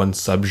towards, like, one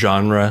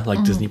subgenre,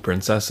 like Disney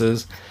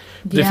princesses.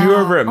 But if you were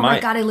ever at oh my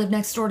god, I live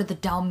next door to the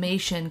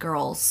Dalmatian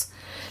girls.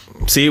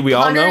 See, we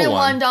all know 101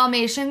 one.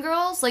 Dalmatian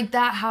girls, like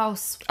that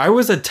house. I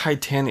was a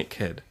Titanic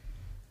kid.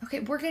 Okay,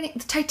 we're getting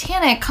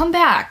Titanic. Come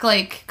back,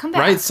 like come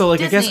back. Right, so, like,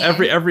 Disney. I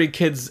guess every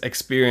kid's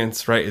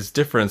experience, right, is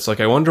different. So, like,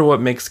 I wonder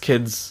what makes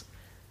kids,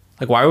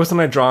 like, why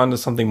wasn't I drawn to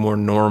something more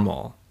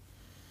normal?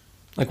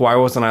 Like, why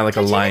wasn't I, like,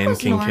 Titanic a Lion was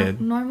King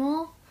kid?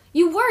 Normal.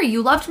 You were.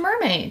 You loved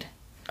Mermaid.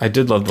 I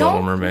did love The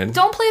Little Mermaid.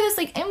 Don't play this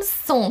like I'm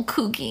so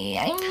kooky.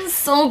 I'm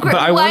so great.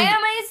 But I Why wanted-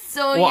 am I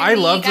so Well, unique? I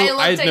loved I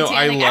love Titanic.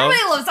 Everybody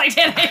loves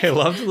Titanic. I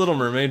loved The Little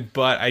Mermaid,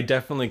 but I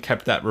definitely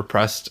kept that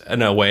repressed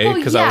in a way Well,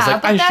 because I was yeah,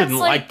 like, but I that's shouldn't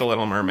like The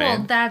Little Mermaid.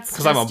 Well, that's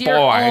because I'm a just your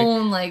boy.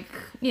 own, like,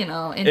 you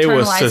know, It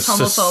was internalized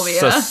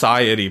homophobia.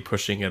 society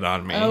pushing it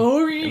on me.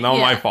 Oh, Not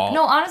yeah. my fault.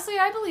 No, honestly,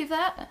 I believe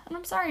that, and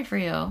I'm sorry for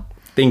you.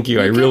 Thank you.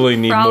 I You really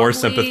can need more proudly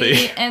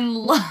sympathy. And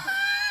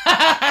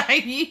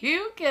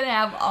you can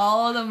have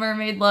all the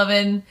mermaid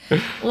loving,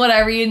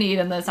 whatever you need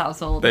in this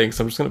household. Thanks.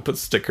 I'm just gonna put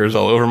stickers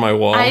all over my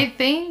wall. I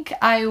think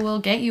I will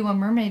get you a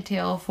mermaid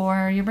tail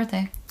for your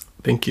birthday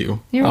Thank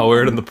you. You're I'll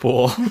wear it in the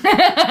pool.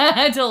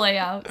 to lay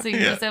out, so you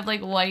can just have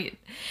like white,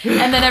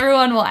 and then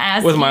everyone will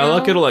ask. With my you,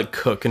 luck, it'll like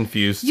cook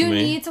confused You to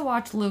me. need to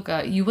watch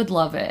Luca. You would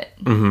love it.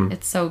 Mm-hmm.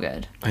 It's so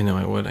good. I know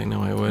I would. I'm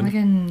like a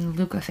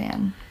Luca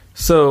fan.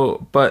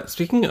 So, but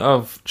speaking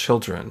of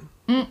children,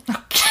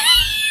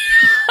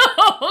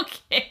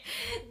 Okay,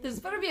 this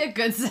better be a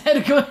good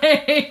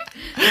segue.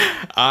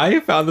 I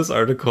found this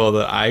article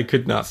that I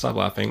could not stop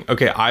laughing.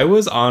 Okay, I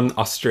was on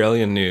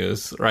Australian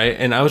news, right?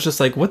 And I was just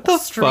like, what the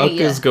fuck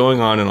Australia. is going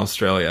on in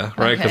Australia,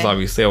 right? Because Okay.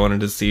 obviously I wanted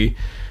to see,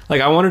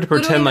 like, I wanted to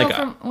pretend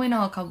like we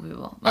know a couple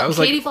people. I was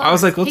Katie like, Flowers. I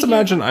was like, let's Hey, Katie-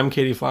 imagine I'm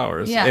Katie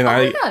Flowers. Yeah. And oh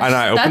I my gosh. and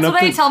I open That's up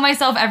what I the, tell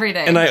myself every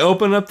day. and I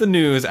open up the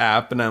news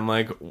app and I'm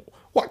like,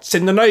 what's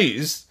in the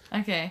news?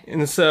 Okay.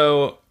 And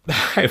so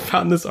I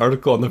found this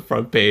article on the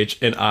front page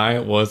and I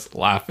was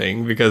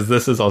laughing because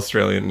this is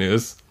Australian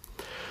news.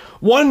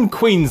 One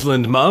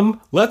Queensland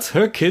mum lets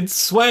her kids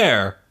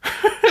swear.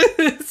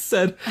 It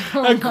said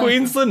a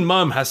Queensland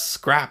mum has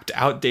scrapped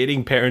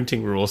outdated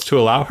parenting rules to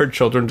allow her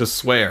children to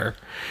swear.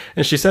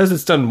 And she says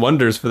it's done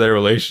wonders for their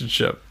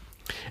relationship.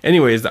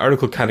 Anyways, the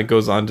article kind of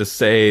goes on to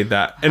say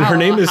that, and her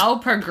name is how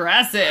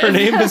progressive. her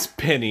name is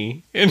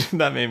Penny, and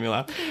that made me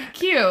laugh.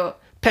 Cute.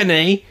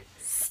 Penny.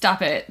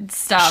 Stop it.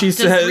 Stop. She Just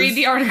says- read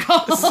the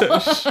article. So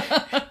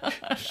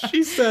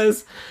she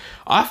says,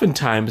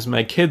 oftentimes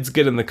my kids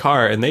get in the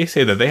car and they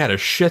say that they had a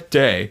shit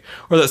day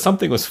or that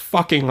something was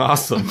fucking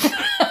awesome.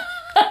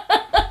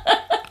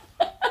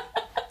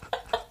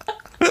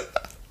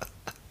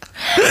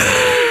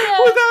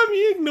 Without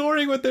me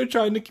ignoring what they're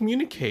trying to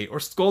communicate or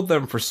scold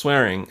them for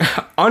swearing.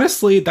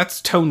 Honestly,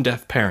 that's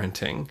tone-deaf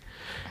parenting.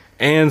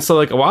 And so,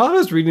 like, while I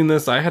was reading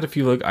this, I had a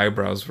few, like,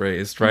 eyebrows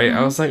raised, right?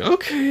 I was like,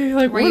 okay,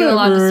 like, Were whatever. you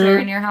allowed to swear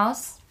in your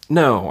house?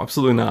 No,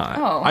 absolutely not.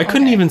 Oh, I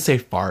couldn't okay. even say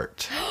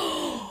fart.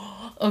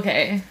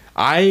 Okay.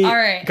 All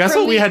right, Guess for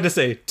what we me- had to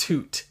say?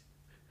 Toot.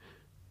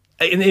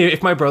 And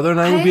if my brother and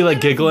I would be, like,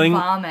 I'm gonna giggling.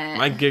 vomit.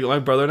 My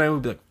brother and I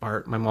would be like,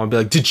 fart. My mom would be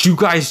like, did you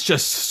guys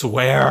just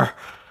swear?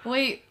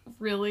 Wait,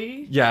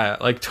 really? Yeah,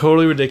 like,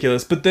 totally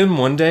ridiculous. But then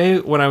one day,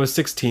 when I was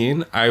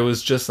 16, I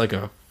was just like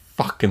a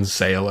fucking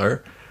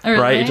sailor. Oh,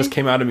 Right? really? It just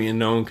came out of me and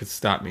no one could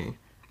stop me.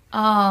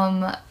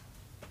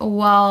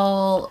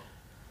 Well,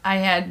 I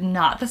had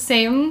not the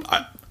same.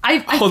 I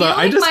Hold feel on,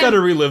 I like just my- gotta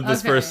relive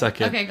this for a Okay.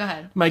 second. Okay, go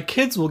ahead. My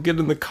kids will get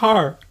in the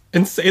car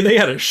and say they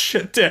had a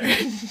shit day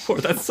or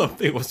that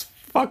something was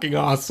fucking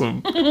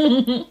awesome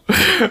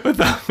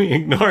without me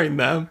ignoring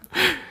them.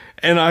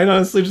 And I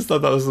honestly just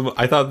thought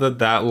I thought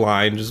that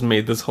line just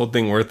made this whole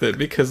thing worth it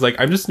because, like,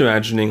 I'm just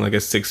imagining, like, a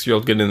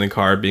 6-year-old getting in the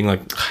car being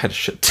like, I had a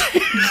shit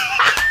day.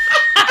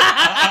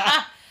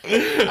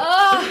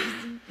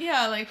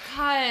 Yeah, like,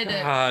 God.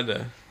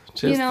 God.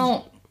 Just You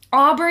know,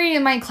 Aubrey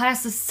in my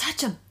class is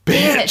such a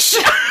bitch.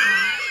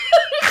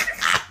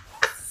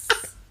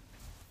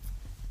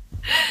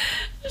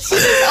 She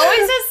just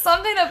always has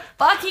something to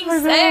fucking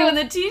say when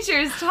the teacher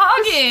is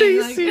talking.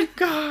 Stacy,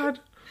 God.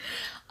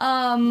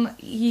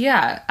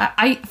 Yeah,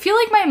 I feel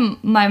like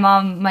my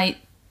mom might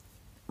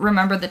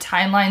remember the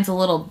timelines a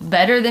little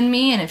better than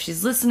me, and if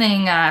she's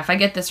listening, if I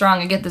get this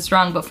wrong, I get this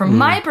wrong. But from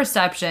my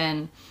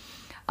perception,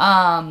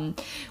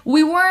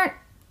 we weren't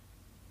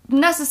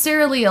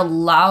necessarily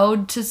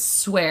allowed to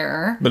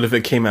swear. But if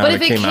it came out, But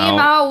if it came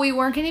out, we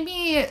weren't going to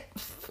be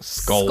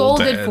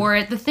scolded for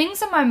it. The things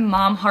that my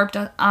mom harped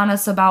on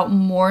us about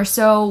more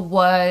so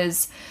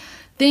was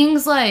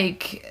things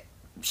like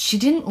she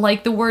didn't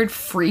like the word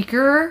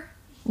freaker.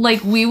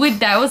 Like,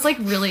 that was, like,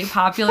 really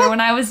popular when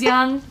I was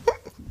young.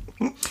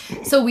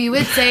 So we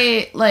would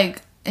say,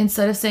 like,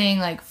 instead of saying,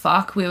 like,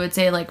 fuck, we would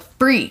say, like,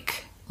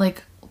 freak.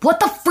 Like, what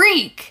the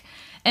freak?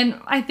 And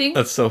I think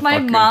That's so my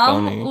fucking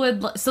mom funny.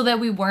 would, so that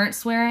we weren't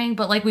swearing,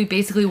 but, like, we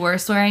basically were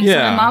swearing. Yeah,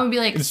 So my mom would be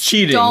like, it's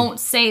cheating. don't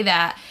say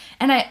that.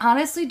 And I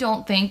honestly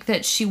don't think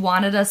that she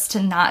wanted us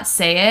to not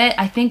say it.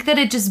 I think that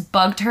it just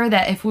bugged her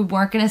that if we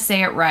weren't going to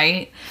say it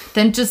right,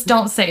 then just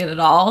don't say it at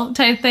all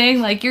type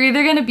thing. Like, you're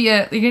either going to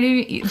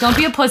be don't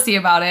be a pussy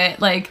about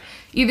it. Like,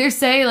 either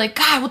say, like,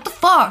 God, what the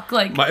fuck?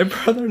 Like, My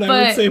brother and I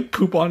But- would say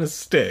poop on a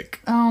stick.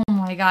 oh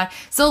my God.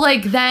 So,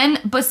 like,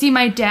 but see,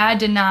 my dad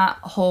did not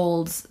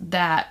hold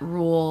that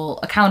rule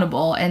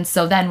accountable. And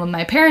so then when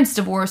my parents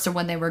divorced or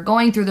when they were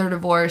going through their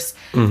divorce,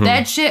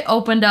 that shit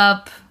opened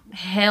up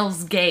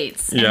Hell's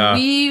Gates. Yeah.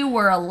 And we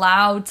were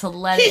allowed to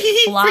let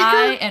it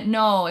fly. And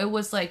no, it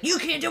was like, you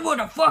can't do what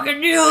the fucking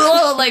do.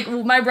 Like,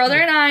 my brother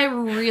and I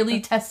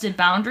really tested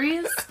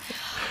boundaries.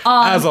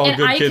 As all and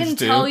good I kids can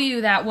do. tell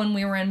you that when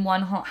we were in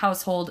one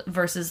household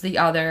versus the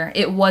other,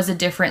 it was a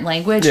different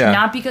language. Yeah.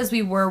 Not because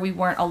we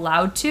weren't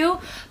allowed to,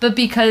 but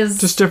because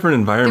Just different there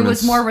environments.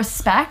 was more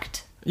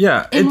respect.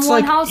 Yeah, in it's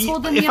one like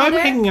household than if the I'm other?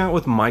 hanging out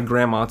with my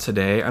grandma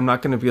today, I'm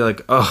not going to be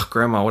like, "Ugh,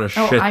 grandma, what a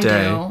Oh, shit I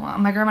day." do.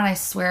 My grandma and I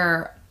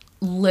swear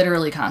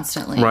literally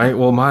constantly. Right?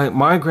 Well,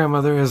 my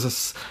grandmother is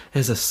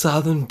a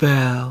Southern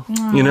belle.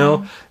 You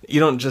know, you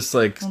don't just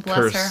like Bless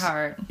curse. her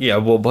heart. Yeah,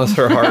 well, bless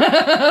her heart.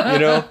 You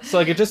know, so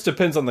like it just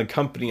depends on the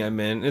company I'm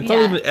in. It's not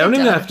Yeah, even, I it don't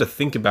even does. have to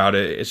think about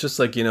it. It's just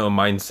like, you know, a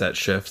mindset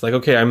shift. Like,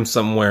 okay, I'm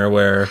somewhere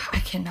where I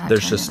cannot.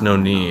 there's turn just it no on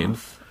and need.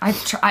 off.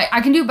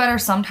 I can do better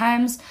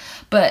sometimes,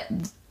 but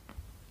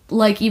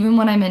like even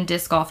when I'm in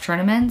disc golf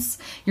tournaments,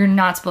 you're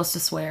not supposed to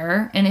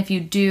swear, and if you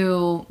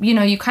do, you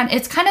know,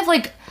 it's kind of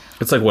like.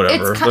 It's like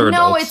whatever. They're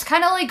adults. It's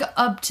kind of like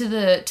up to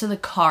the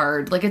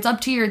card. Like it's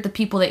up to the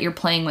people that you're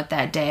playing with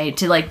that day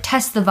to like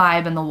test the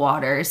vibe in the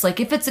waters. Like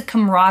if it's a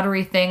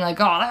camaraderie thing,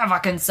 like, oh, that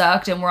fucking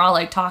sucked, and we're all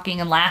like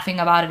talking and laughing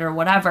about it or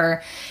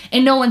whatever,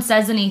 and no one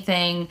says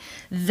anything,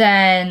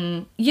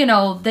 then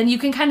then you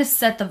can kind of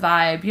set the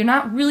vibe. You're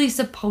not really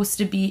supposed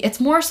to be. It's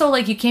more so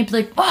like you can't be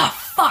like, oh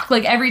fuck,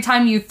 like every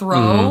time you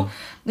throw.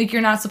 Like,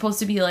 you're not supposed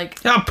to be like,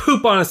 Ah,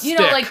 poop on a stick.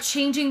 like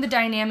changing the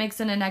dynamics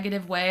in a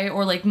negative way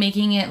or like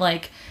making it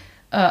like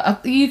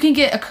you can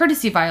get a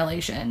courtesy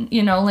violation,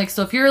 like,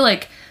 so if you're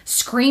like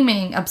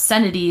screaming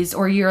obscenities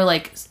or you're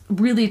like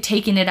really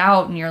taking it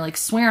out and you're like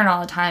swearing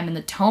all the time and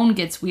the tone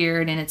gets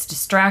weird and it's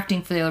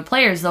distracting for the other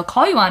players, they'll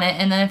call you on it,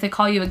 and then if they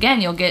call you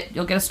again, you'll get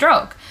a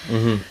stroke.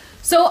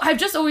 So I've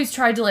just always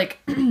tried to like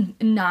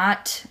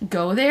not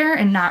go there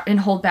and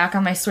hold back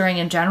on my swearing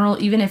in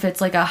general, even if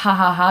it's like a ha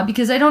ha ha,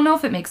 because I don't know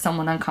if it makes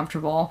someone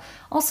uncomfortable.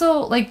 Also,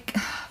 like,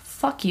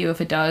 fuck you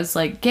if it does,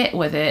 like, get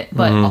with it.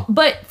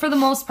 But for the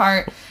most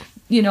part,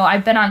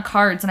 I've been on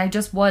cards, and I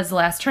just was the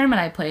last tournament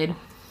I played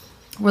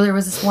where there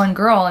was this one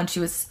girl and she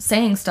was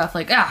saying stuff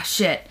like, ah,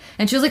 shit.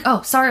 And she was like,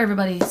 oh, sorry,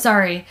 everybody,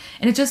 sorry.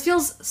 And it just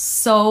feels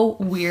so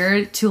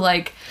weird to,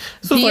 like,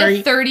 be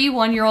a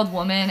 31-year-old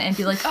woman and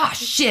be like, oh,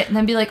 shit. And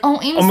then be like, oh,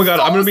 I'm my God,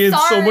 so I'm going to be in so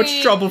sorry.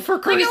 much trouble for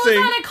cursing. Like, I was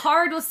on a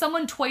card with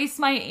someone twice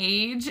my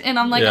age and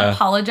I'm, like,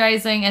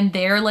 apologizing and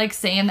they're, like,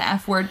 saying the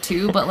F word,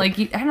 too. But, like,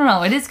 I don't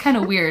know. It is kind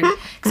of weird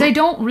because I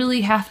don't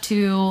really have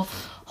to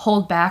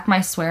hold back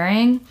my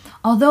swearing.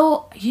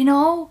 Although, you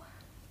know,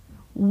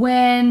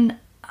 when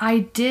I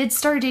did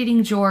start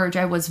dating George,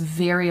 I was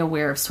very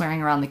aware of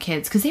swearing around the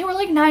kids because they were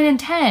like 9 and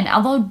 10.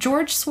 Although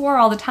George swore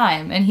all the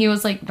time and he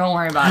was like, don't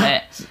worry about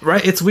it.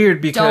 Right? It's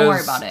weird because don't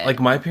worry about it. Like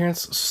my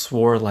parents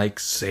swore like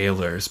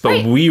sailors,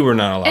 but we were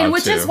not allowed to. And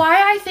which is why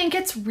I think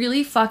it's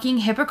really fucking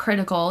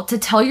hypocritical to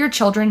tell your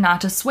children not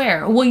to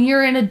swear. When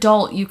you're an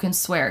adult, you can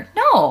swear.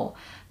 No.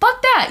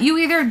 Fuck that. You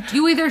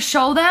either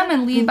show them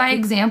and lead by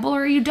example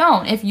or you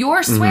don't. If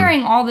you're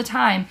swearing all the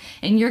time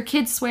and your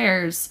kid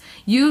swears,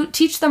 you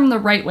teach them the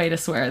right way to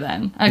swear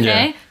then. Okay?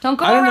 Yeah. Don't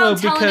go around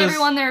telling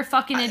everyone they're a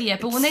fucking idiot.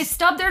 But when they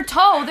stub their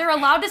toe, they're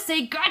allowed to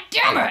say, God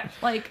damn it!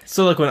 Like,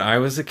 so like when I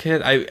was a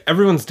kid,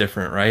 everyone's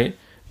different, right?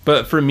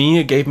 But for me,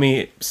 it gave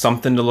me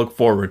something to look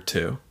forward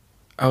to.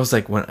 I was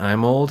like, when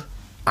I'm old,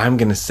 I'm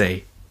gonna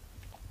say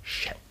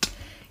shit.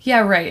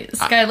 Yeah, right.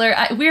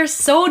 Skylar, we are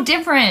so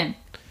different.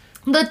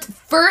 The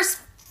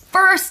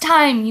first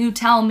time you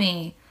tell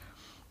me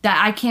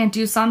that I can't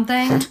do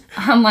something,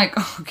 I'm like,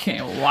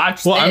 okay,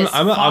 watch this. Well,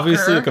 I'm fucker.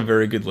 obviously like a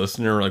very good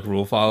listener, like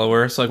rule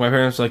follower. So like my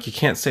parents were like, you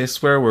can't say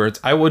swear words.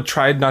 I would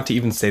try not to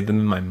even say them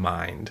in my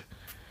mind.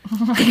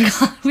 Oh my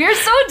God, we are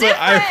so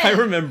different. I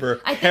remember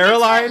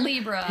Caroline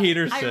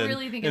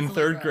Peterson in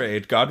third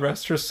grade. God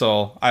rest her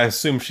soul. I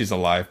assume she's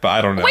alive, but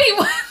I don't know. Wait,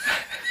 what?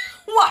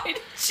 Why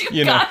did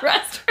you God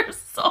rest her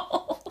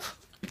soul?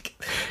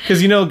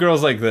 Because, you know,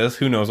 girls like this,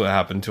 who knows what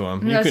happened to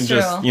them? That's can true.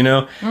 Just, you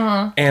know?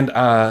 Uh-huh.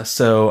 And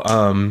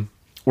so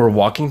we're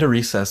walking to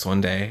recess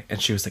one day,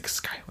 and she was like,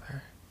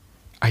 Skylar,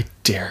 I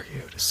dare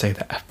you to say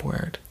the F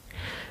word.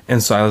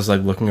 And so I was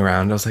like looking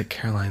around. I was like,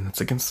 Caroline, that's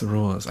against the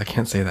rules. I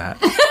can't say that.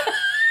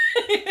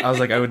 I was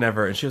like, I would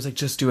never. And she was like,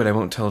 just do it. I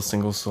won't tell a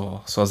single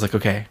soul. So I was like,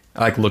 okay.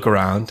 I like look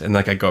around, and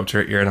like I go up to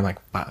her ear, and I'm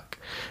like, fuck.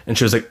 And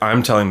she was like,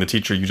 I'm telling the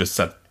teacher you just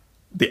said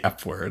the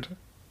F word.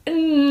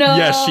 No.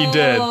 Yes, she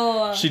did.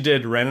 She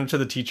did. Ran into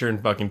the teacher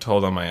and fucking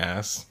told on my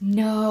ass.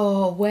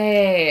 No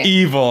way.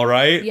 Evil,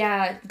 right?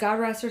 Yeah. God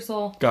rest her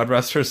soul. God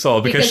rest her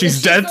soul because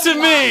she's dead to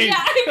me.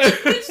 Yeah,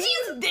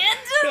 she's dead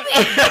to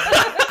me.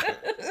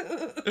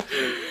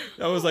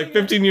 That was like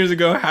 15 years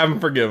ago.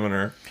 Haven't forgiven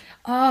her.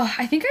 Oh,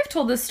 I think I've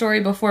told this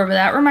story before, but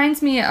that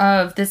reminds me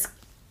of this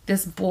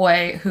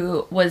boy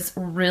who was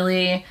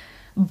really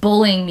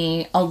bullying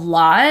me a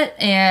lot,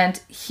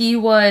 and he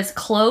was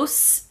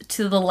close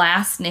to the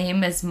last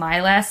name as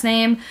my last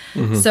name.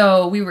 Mm-hmm.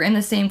 So we were in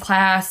the same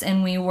class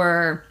and we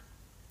were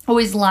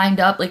always lined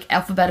up like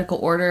alphabetical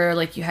order,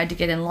 like you had to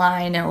get in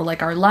line, or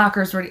like our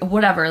lockers were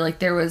whatever. Like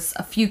there was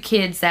a few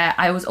kids that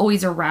I was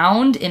always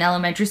around in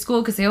elementary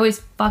school because they always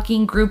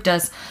fucking grouped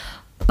us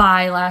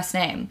by last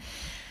name.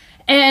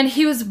 And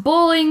he was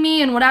bullying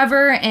me and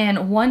whatever.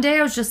 And one day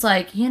I was just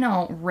like, you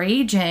know,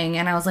 raging.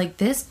 And I was like,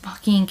 this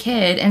fucking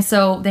kid. And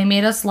so they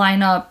made us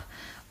line up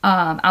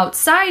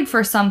outside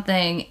for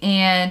something.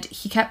 And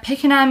he kept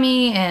picking on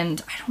me.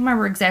 And I don't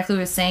remember exactly what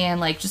he was saying.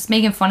 Like, just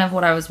making fun of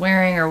what I was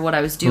wearing or what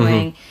I was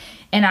doing. Mm-hmm.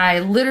 And I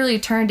literally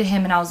turned to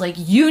him and I was like,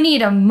 you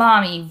need a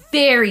mommy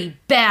very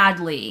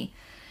badly.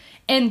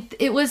 And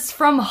it was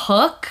from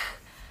Hook.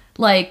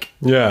 Like,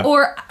 yeah.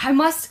 Or I'm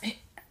pretty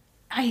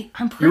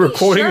sure. You were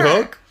quoting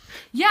Hook?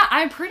 Yeah,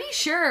 I'm pretty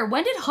sure.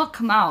 When did Hook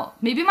come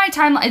out? Maybe my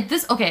timeline.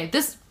 This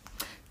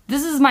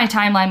is my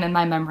timeline in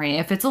my memory.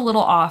 If it's a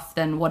little off,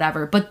 then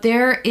whatever. But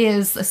there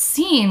is a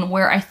scene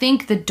where I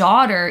think the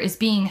daughter is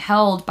being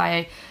held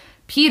by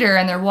Peter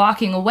and they're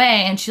walking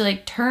away, and she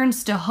like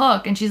turns to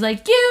Hook and she's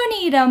like, "You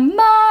need a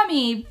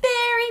mommy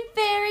very,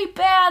 very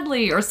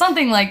badly," or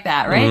something like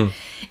that, right? Mm.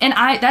 And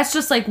that's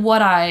just like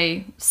what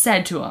I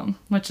said to him,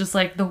 which is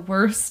like the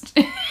worst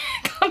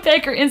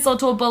comeback or insult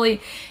to a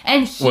bully.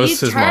 And he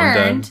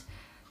turned.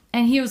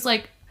 And he was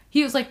like,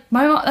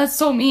 my mom, that's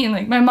so mean.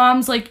 Like, my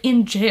mom's, like,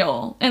 in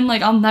jail. And,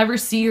 like, I'll never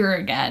see her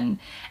again.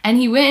 And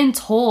he went and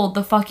told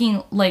the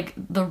fucking, like,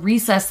 the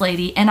recess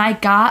lady. And I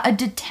got a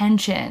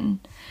detention.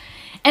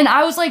 And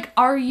I was like,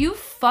 are you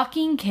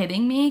fucking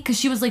kidding me? Because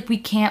she was like, we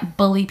can't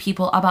bully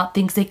people about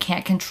things they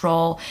can't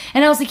control.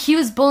 And I was like, he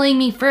was bullying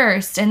me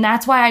first. And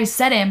that's why I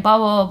said it and blah,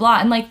 blah, blah, blah.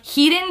 And, like,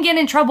 he didn't get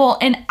in trouble.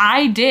 And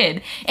I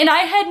did. And I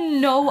had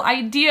no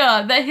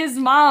idea that his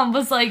mom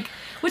was, like...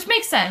 Which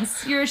makes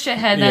sense. You're a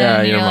shithead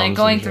then, and you're like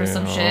going through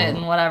some shit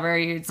and whatever.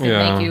 It's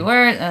gonna make you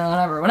worse and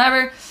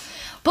whatever.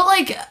 But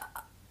like,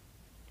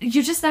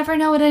 you just never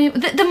know what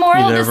the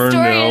moral of the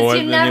story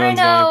is you never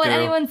know what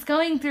anyone's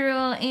going through.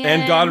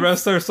 And God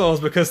rest their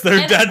souls because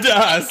they're dead to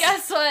us.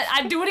 Guess what?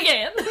 I'd do it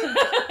again.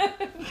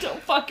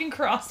 Don't fucking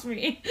cross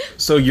me.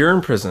 So you're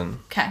in prison.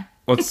 Okay.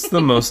 What's the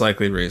most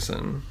likely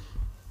reason?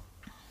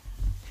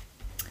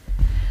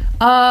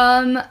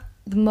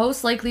 the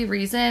most likely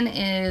reason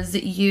is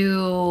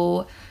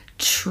you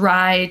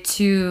try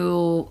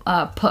to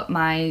put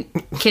my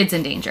kids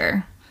in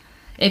danger.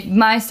 If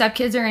my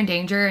stepkids are in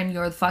danger and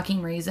you're the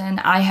fucking reason,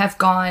 I have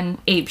gone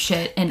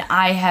apeshit and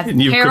I have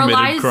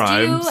paralyzed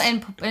you.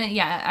 And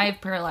yeah, I've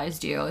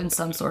paralyzed you in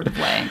some sort of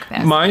way.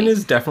 Mine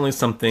is definitely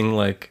something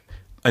like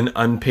an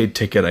unpaid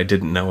ticket I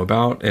didn't know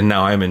about, and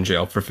now I'm in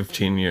jail for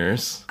 15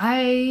 years.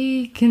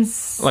 I can...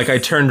 Like, I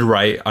turned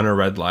right on a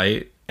red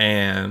light,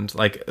 and,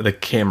 like, the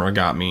camera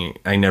got me.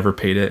 I never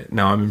paid it.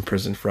 Now I'm in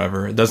prison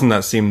forever. Doesn't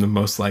that seem the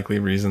most likely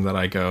reason that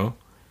I go?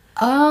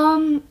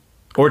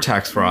 Or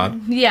tax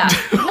fraud. Yeah.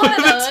 One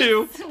of the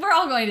two. We're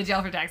all going to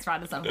jail for tax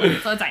fraud at some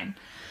point, so it's fine.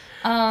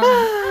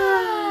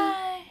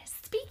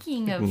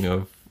 Speaking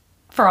of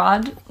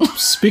fraud.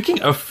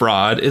 Speaking of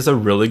fraud is a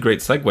really great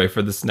segue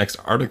for this next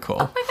article.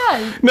 Oh my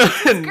god. No,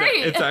 it's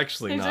great. It's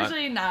actually not. It's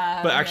actually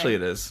not. But okay. actually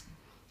it is.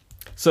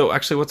 So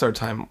actually, what's our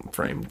time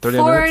frame? 40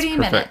 minutes?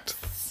 minutes. Perfect.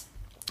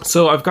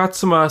 So I've got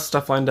some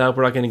stuff lined up.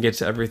 We're not going to get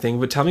to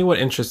everything, but tell me what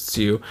interests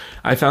you.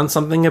 I found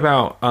something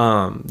about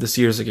this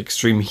year's like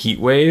extreme heat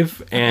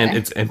wave and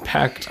its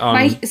impact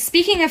on...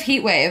 Speaking of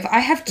heat wave, I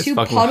have 2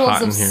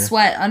 puddles of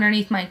sweat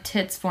underneath my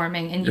tits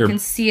forming, and you can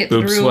see it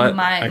through sweat?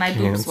 my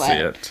boob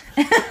sweat.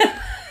 See it.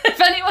 If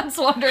anyone's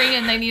wondering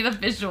and they need a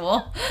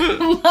visual,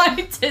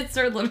 my tits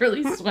are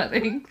literally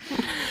sweating.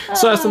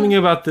 So I have something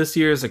about this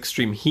year's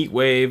extreme heat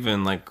wave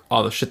and like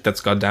all the shit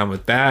that's gone down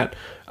with that.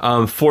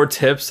 4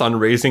 tips on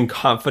raising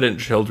confident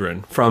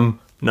children from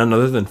none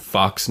other than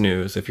Fox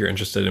News, if you're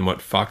interested in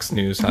what Fox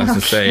News has to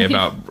say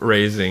about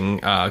raising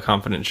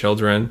confident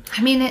children.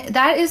 I mean,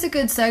 that is a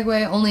good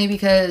segue only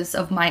because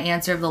of my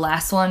answer of the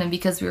last one and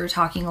because we were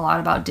talking a lot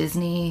about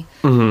Disney,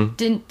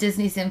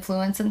 Disney's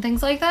influence and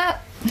things like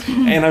that.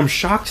 And I'm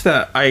shocked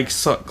that I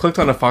clicked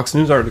on a Fox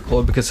News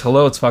article because,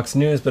 hello, it's Fox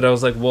News, but I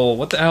was like, well,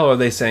 what the hell are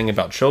they saying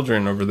about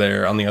children over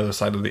there on the other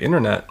side of the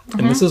internet?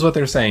 And this is what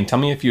they're saying. Tell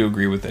me if you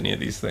agree with any of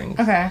these things.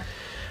 Okay.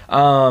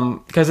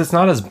 Because it's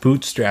not as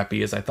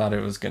bootstrappy as I thought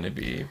it was going to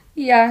be.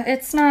 Yeah,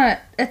 it's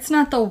not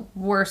the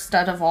worst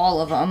out of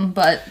all of them,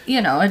 but,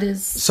 you know, it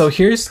is. So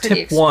here's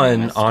tip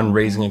 1 on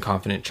raising a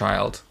confident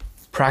child.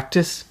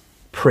 Practice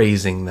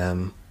praising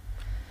them.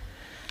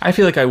 I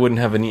feel like I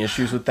wouldn't have any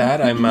issues with that.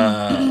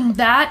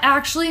 That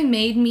actually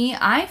made me,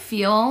 I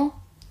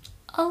feel,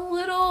 a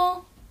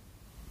little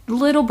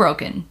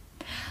broken.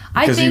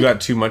 Because you got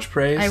too much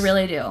praise? I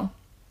really do.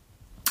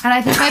 And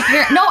I think my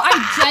parents... No,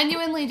 I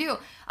genuinely do.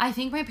 I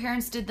think my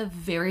parents did the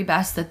very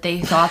best that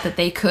they thought that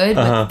they could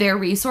with their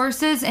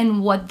resources,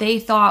 and what they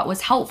thought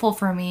was helpful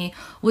for me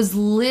was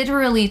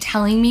literally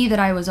telling me that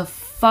I was a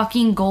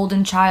fucking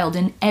golden child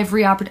in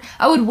every opportunity.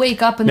 I would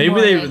wake up in the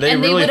morning and they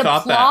really would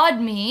applaud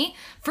me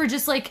for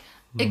just like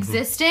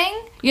existing.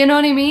 You know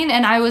what I mean?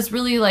 And I was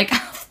really like,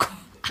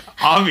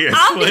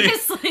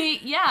 Obviously,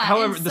 yeah.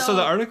 However, so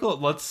the article,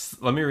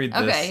 let me read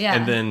this. Okay, yeah.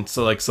 And then,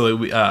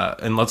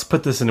 and let's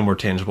put this into more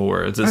tangible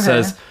words. It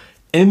says,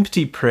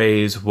 empty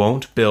praise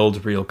won't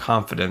build real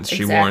confidence,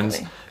 she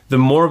warns. The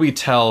more we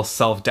tell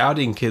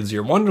self-doubting kids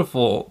you're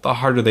wonderful, the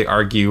harder they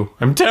argue,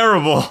 I'm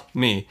terrible,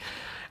 me.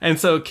 And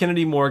so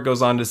Kennedy Moore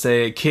goes on to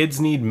say, kids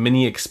need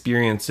many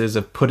experiences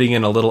of putting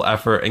in a little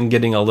effort and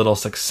getting a little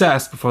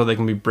success before they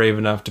can be brave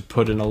enough to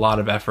put in a lot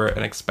of effort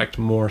and expect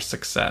more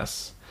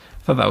success.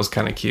 I thought that was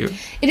kind of cute.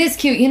 It is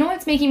cute. You know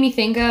what's making me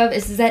think of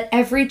is that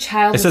every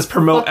child... It says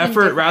promote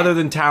effort rather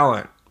than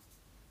talent.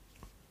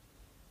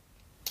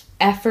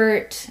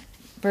 Effort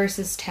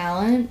versus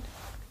talent?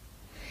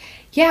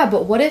 Yeah,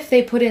 but what if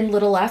they put in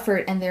little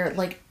effort and they're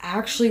like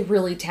actually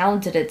really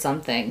talented at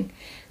something?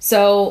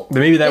 So but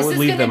maybe that would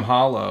leave them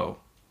hollow.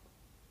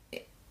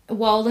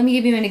 Well, let me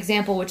give you an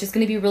example, which is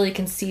going to be really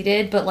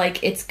conceited, but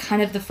like it's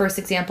kind of the first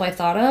example I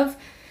thought of.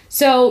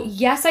 So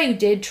yes, I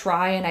did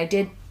try and I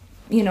did,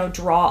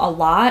 draw a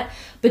lot,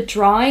 but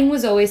drawing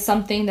was always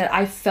something that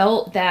I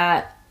felt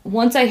that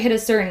once I hit a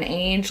certain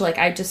age, like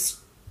I just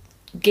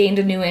gained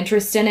a new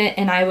interest in it,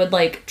 and I would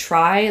like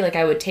try, like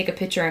I would take a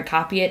picture and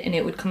copy it and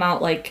it would come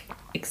out like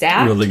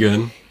exact. Really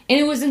good. And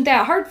it wasn't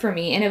that hard for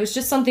me. And it was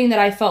just something that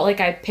I felt like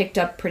I picked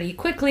up pretty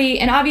quickly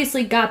and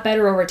obviously got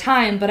better over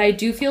time. But I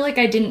do feel like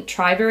I didn't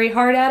try very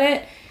hard at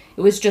it.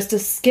 It was just a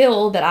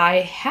skill that I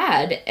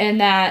had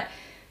and that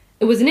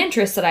it was an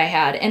interest that I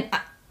had. And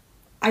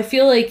I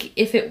feel like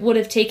if it would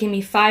have taken me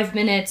 5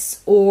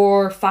 minutes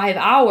or 5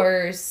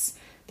 hours,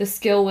 the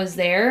skill was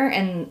there.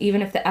 And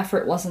even if the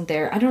effort wasn't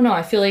there, I don't know.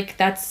 I feel like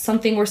that's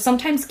something where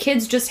sometimes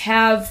kids just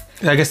have...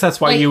 I guess that's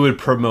why you would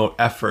promote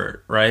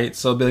effort, right?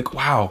 So it'd be like,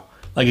 wow.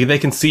 Like, if they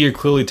can see you're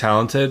clearly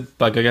talented,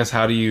 like, I guess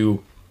how do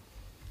you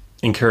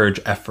encourage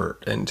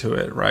effort into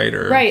it, right?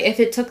 Right, if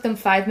it took them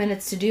 5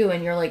 minutes to do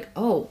and you're like,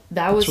 oh,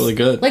 that was really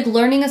good. Like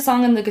learning a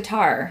song on the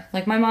guitar.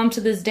 Like, my mom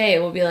to this day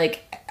will be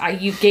like,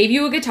 you gave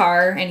you a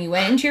guitar and you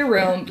went into your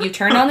room, you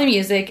turned on the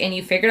music and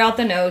you figured out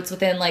the notes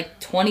within like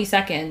 20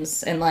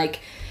 seconds. And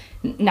like,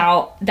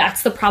 now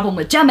that's the problem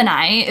with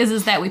Gemini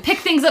is that we pick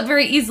things up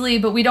very easily,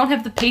 but we don't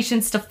have the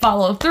patience to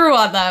follow through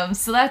on them.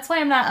 So that's why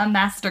I'm not a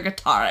master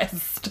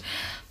guitarist.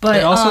 But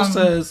It also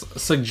says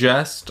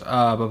suggest,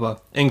 blah, blah.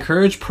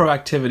 Encourage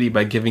proactivity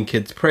by giving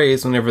kids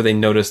praise whenever they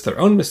notice their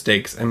own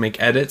mistakes and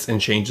make edits and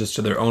changes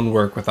to their own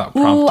work without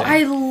prompting. Ooh,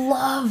 I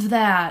love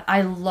that.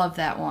 I love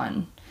that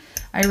one.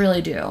 I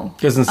really do.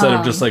 Because instead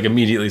of just like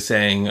immediately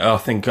saying, oh,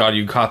 thank God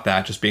you caught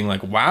that, just being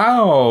like,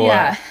 wow.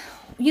 Yeah.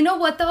 You know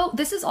what, though?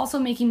 This is also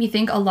making me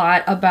think a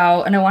lot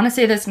about, and I want to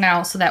say this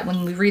now so that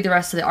when we read the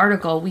rest of the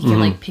article, we can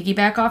like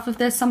piggyback off of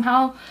this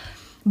somehow.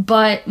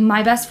 But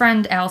my best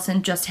friend,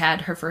 Allison, just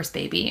had her first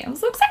baby. I'm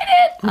so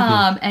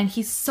excited. And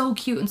he's so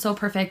cute and so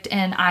perfect.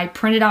 And I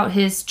printed out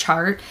his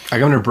chart.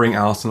 I'm going to bring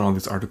Allison all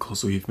these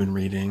articles we've been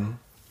reading.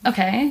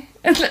 Okay.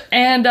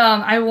 And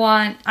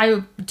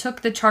I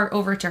took the chart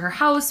over to her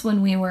house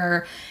when we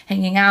were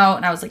hanging out,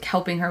 and I was like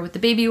helping her with the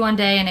baby one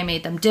day, and I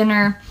made them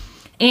dinner.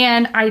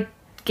 And I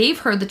gave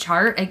her the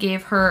chart. I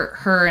gave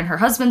her and her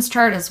husband's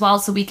chart as well,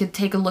 so we could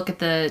take a look at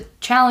the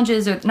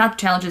challenges, or not the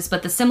challenges,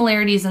 but the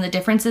similarities and the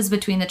differences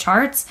between the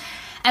charts.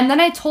 And then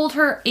I told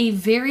her a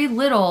very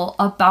little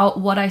about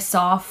what I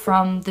saw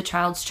from the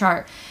child's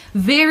chart.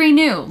 Very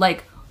new,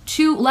 like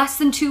less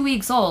than 2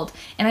 weeks old.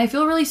 And I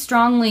feel really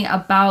strongly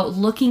about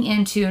looking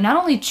into not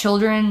only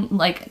children,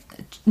 like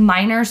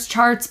minors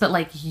charts, but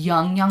like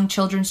young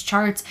children's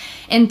charts,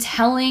 and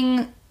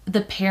telling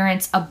the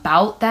parents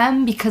about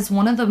them, because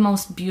one of the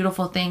most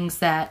beautiful things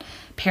that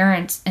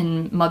parents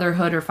and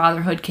motherhood or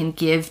fatherhood can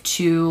give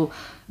to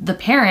the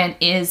parent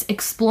is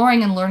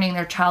exploring and learning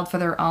their child for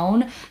their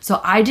own. So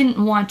I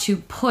didn't want to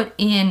put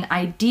in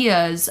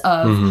ideas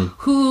of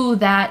who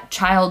that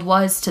child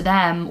was to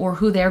them or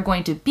who they're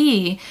going to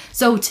be.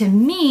 So to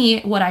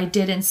me, what I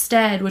did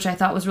instead, which I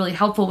thought was really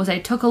helpful, was I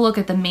took a look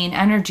at the main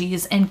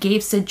energies and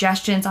gave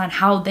suggestions on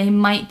how they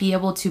might be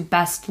able to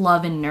best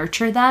love and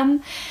nurture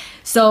them.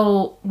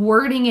 So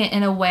wording it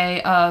in a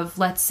way of,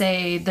 let's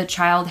say the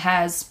child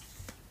has,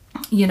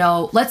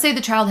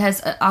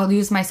 I'll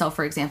use myself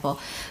for example.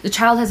 The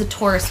child has a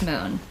Taurus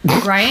moon,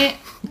 right?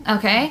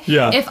 Okay?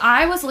 Yeah. If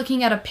I was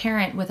looking at a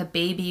parent with a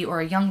baby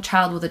or a young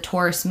child with a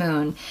Taurus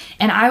moon,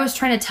 and I was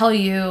trying to tell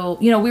you,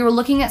 we were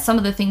looking at some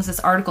of the things this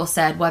article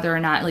said, whether or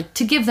not, like,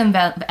 to give them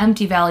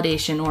empty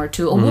validation or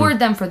to award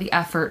them for the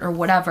effort or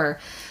whatever.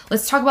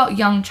 Let's talk about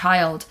young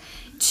child.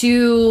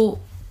 To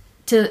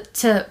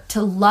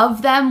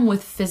love them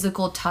with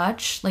physical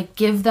touch, like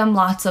give them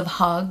lots of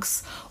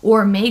hugs,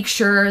 or make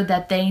sure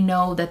that they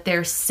know that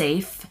they're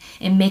safe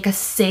and make a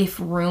safe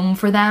room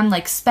for them.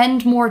 Like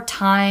spend more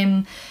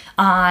time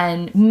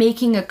on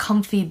making a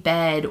comfy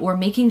bed, or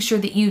making sure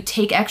that you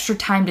take extra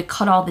time to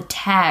cut all the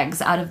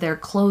tags out of their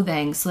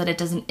clothing so that it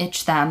doesn't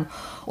itch them,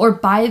 or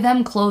buy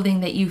them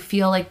clothing that you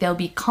feel like they'll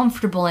be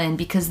comfortable in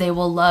because they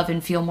will love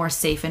and feel more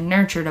safe and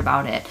nurtured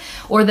about it,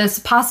 or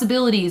the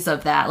possibilities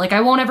of that. Like I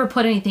won't ever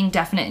put anything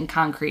definite in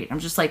concrete. I'm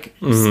just like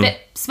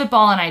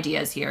spitballing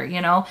ideas here,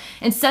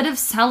 instead of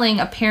selling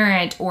a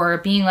parent or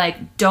being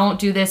like, don't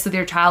do this with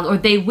your child, or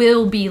they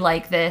will be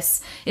like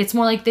this. It's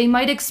more like they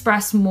might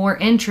express more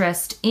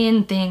interest in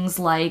things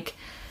like,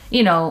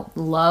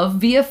 love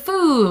via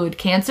food,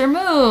 Cancer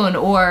moon,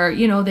 or,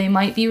 they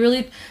might be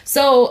really...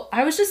 So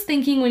I was just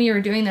thinking when you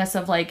were doing this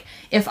of like,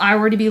 if I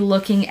were to be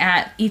looking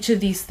at each of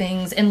these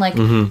things and like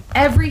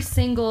every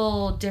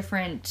single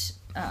different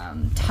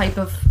type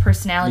of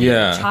personality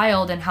of the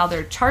child and how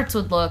their charts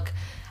would look,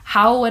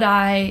 how would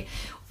I...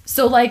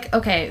 So like,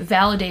 okay,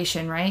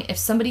 validation, right? If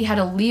somebody had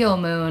a Leo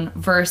moon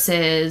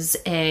versus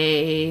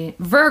a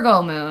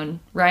Virgo moon,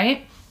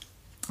 right?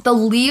 The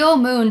Leo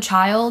moon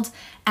child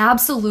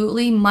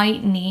absolutely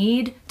might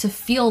need to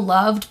feel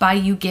loved by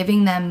you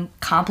giving them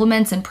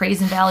compliments and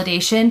praise and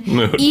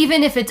validation,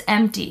 even if it's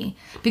empty,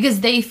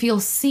 because they feel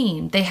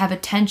seen, they have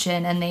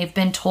attention, and they've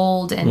been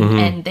told,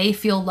 and they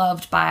feel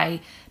loved by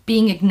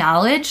being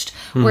acknowledged.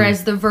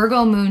 Whereas the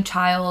Virgo moon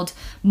child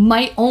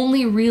might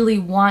only really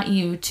want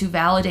you to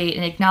validate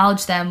and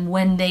acknowledge them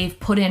when they've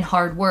put in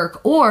hard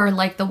work, or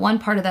like the one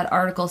part of that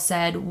article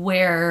said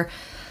where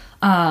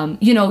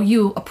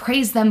you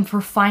appraise them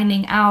for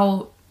finding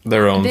out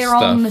their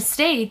own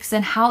mistakes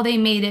and how they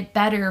made it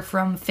better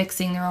from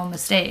fixing their own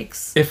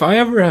mistakes. If I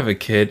ever have a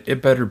kid,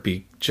 it better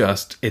be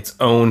just its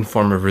own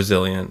form of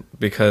resilient,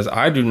 because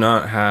I do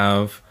not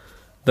have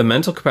the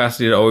mental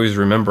capacity to always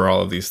remember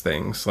all of these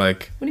things.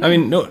 Like,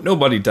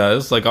 nobody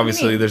does. Like,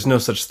 obviously, there's no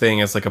such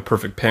thing as like a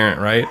perfect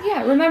parent, right?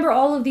 Yeah, remember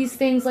all of these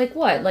things, like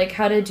what? Like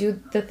how to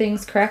do the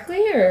things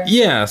correctly, or?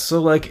 Yeah,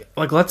 so like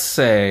let's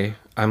say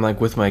I'm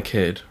like with my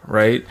kid,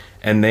 right?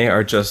 And they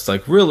are just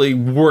like really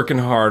working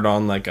hard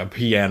on like a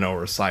piano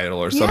recital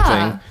or something.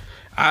 Yeah.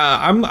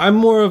 I'm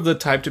more of the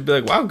type to be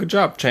like, wow, good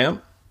job,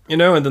 champ. And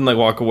then like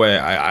walk away.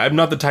 I'm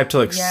not the type to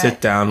like sit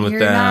down with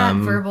them. You're not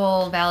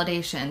verbal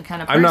validation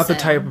kind of person. I'm not the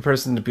type of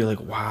person to be like,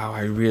 wow,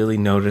 I really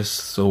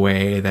noticed the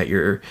way that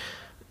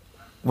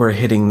we're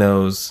hitting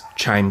those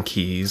chime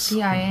keys.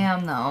 Yeah, I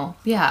am though.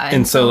 Yeah.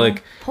 And so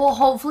like...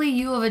 hopefully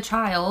you have a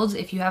child,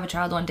 if you have a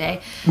child one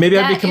day. Maybe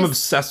I become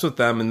obsessed with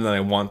them and then I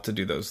want to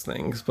do those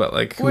things. But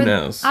like, who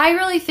knows? I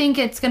really think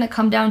it's going to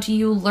come down to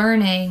you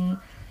learning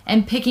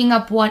and picking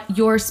up what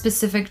your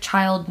specific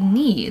child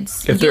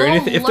needs. If they're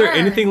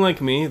anything like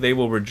me, they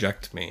will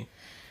reject me.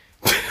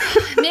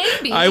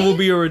 Maybe. I will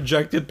be a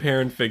rejected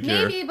parent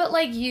figure. Maybe, but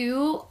like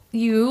your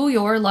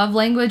love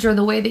language or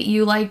the way that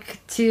you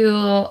like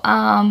to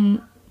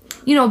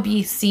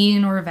be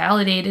seen or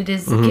validated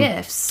is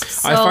gifts.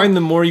 So, I find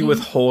the more you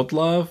withhold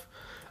love,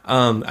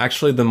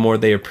 actually the more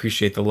they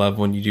appreciate the love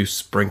when you do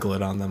sprinkle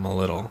it on them a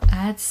little.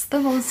 That's the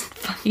most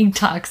fucking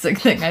toxic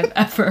thing I've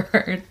ever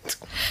heard.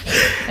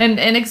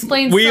 And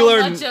explains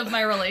much of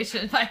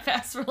my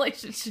past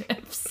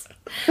relationships.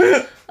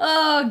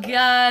 Oh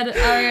god.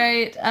 All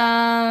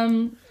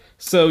right.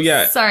 So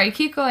yeah. Sorry,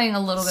 keep going a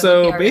little bit.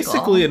 So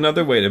basically,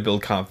 another way to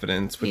build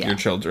confidence with your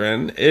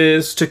children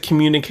is to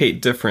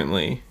communicate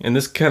differently, and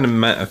this kind of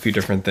meant a few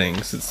different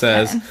things. It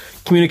says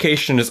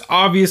communication is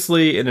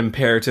obviously an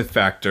imperative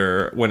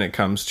factor when it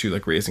comes to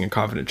like raising a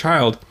confident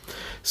child.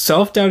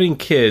 Self-doubting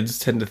kids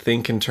tend to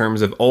think in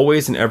terms of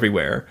always and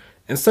everywhere.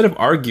 Instead of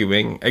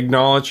arguing,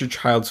 acknowledge your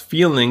child's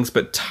feelings,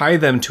 but tie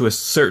them to a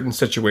certain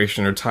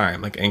situation or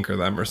time, like anchor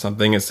them or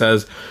something. It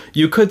says,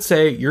 you could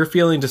say, you're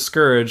feeling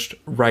discouraged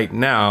right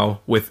now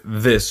with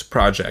this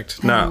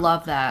project. I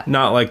love that.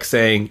 Not like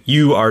saying,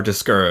 you are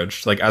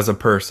discouraged, like as a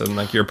person,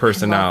 like your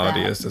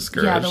personality is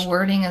discouraged. Yeah, the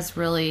wording is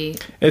really...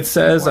 It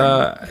says,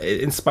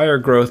 inspire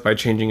growth by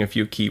changing a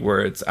few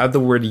keywords. Add the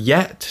word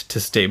yet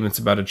to statements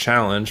about a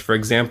challenge. For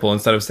example,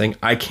 instead of saying,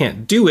 I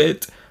can't do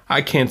it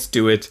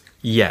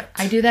yet.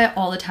 I do that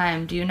all the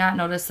time. Do you not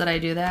notice that I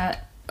do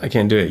that? I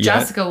can't do it yet.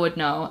 Jessica would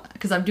know,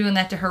 because I'm doing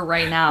that to her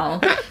right now.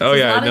 Oh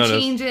yeah, a lot of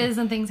changes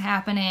and things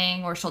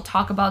happening, or she'll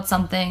talk about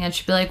something and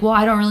she'll be like, well,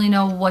 I don't really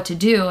know what to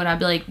do. And I'd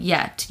be like,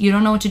 yet. You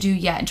don't know what to do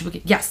yet. And she'll be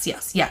like,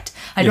 yes, yet.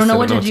 I don't know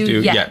what to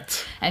do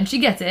yet. And she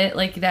gets it.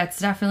 Like, that's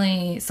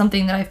definitely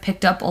something that I've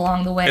picked up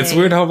along the way. It's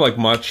weird how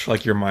much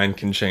your mind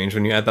can change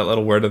when you add that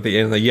little word at the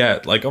end, the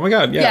yet. Like, oh my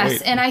god, yeah.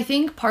 Yes, and I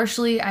think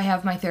partially I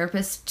have my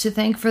therapist to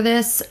thank for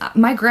this.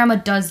 My grandma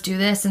does do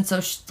this, and so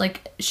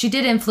she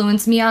did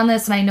influence me on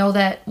this, and I know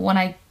that when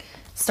I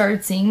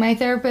started seeing my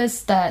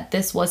therapist that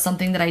this was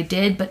something that I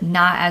did, but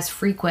not as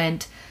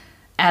frequent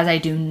as I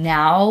do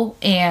now.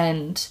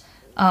 And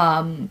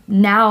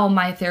now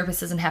my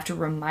therapist doesn't have to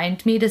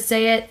remind me to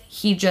say it.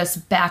 He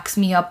just backs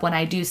me up when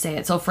I do say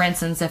it. So for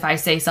instance, if I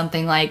say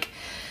something like,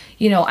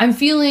 I'm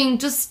feeling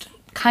just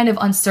kind of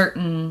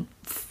uncertain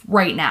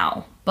right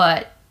now,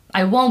 but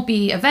I won't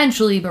be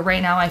eventually, but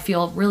right now I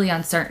feel really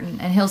uncertain.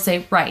 And he'll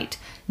say, right.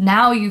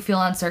 Now you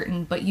feel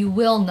uncertain, but you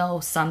will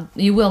know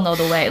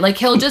the way. Like,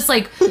 he'll just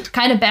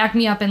kind of back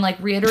me up and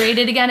reiterate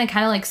it again and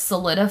kind of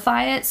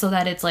solidify it so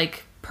that it's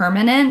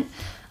permanent.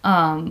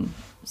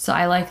 So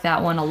I like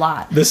that one a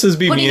lot. This is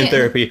me in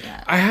therapy.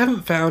 Yeah. I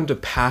haven't found a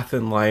path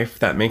in life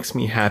that makes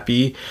me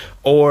happy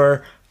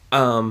or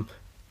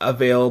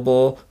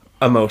available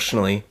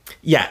emotionally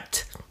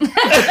yet.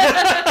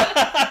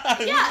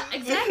 Yeah,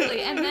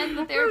 exactly. And then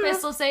the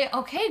therapist will say,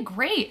 okay,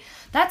 great.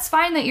 That's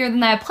fine that you're in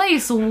that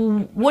place.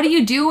 What are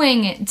you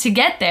doing to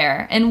get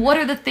there? And what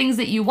are the things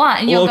that you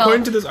want? And you'll go,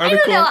 according to this article,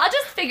 I don't know, I'll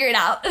just figure it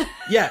out.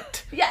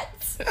 Yet.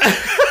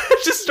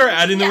 Just start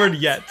adding the word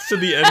yet to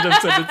the end of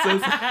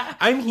sentences.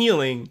 I'm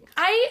healing.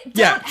 I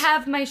don't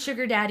have my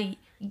sugar daddy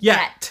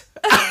yet.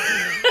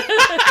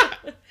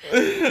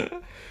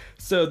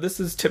 So this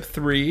is tip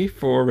 3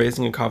 for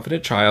raising a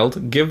confident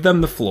child. Give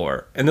them the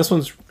floor. And this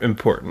one's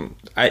important,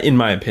 in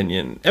my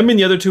opinion. I mean,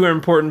 the other two are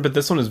important, but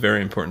this one is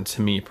very important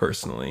to me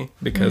personally.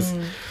 Because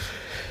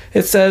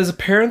it says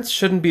parents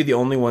shouldn't be the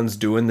only ones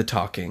doing the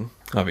talking,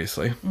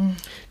 obviously.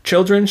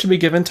 Children should be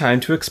given time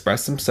to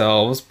express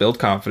themselves, build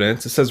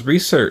confidence. It says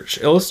research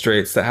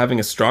illustrates that having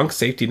a strong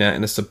safety net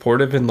and a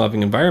supportive and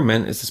loving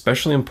environment is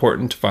especially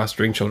important to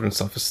fostering children's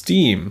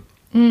self-esteem.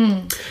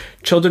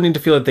 Children need to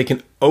feel that they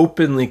can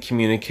openly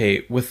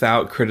communicate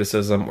without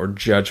criticism or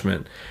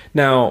judgment.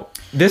 Now,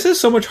 this is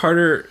so much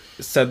harder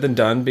said than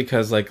done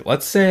because,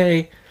 let's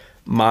say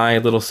my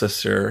little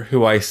sister,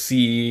 who I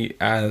see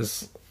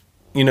as,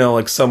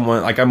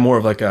 someone, I'm more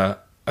of a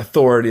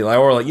authority,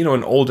 or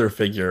an older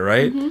figure,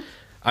 right? Mm-hmm.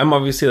 I'm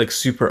obviously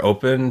super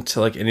open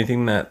to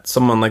anything that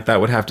someone like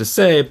that would have to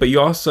say, but you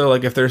also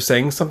if they're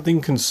saying something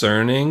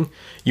concerning,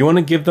 you want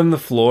to give them the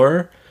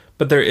floor.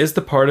 But there is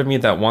the part of me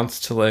that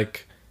wants to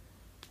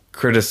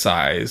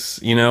criticize,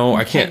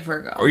 I can't,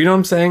 Virgo. Or you know what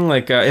I'm saying?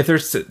 If they're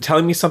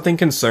telling me something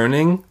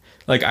concerning,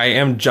 I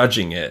am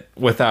judging it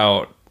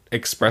without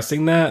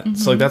expressing that. Mm-hmm.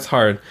 So that's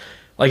hard.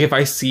 If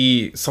I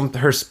see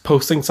her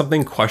posting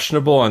something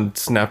questionable on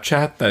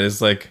Snapchat that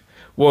is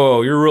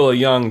whoa, you're really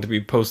young to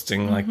be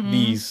posting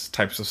these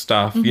types of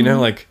stuff,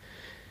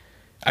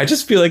 I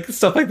just feel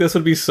stuff like this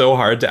would be so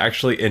hard to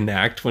actually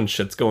enact when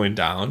shit's going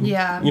down.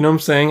 Yeah. You know what I'm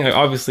saying?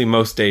 Obviously,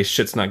 most days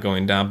shit's not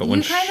going down, but when...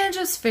 You kind of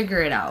just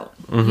figure it out.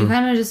 Mm-hmm. You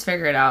kind of just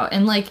figure it out.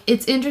 And,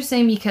 it's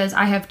interesting because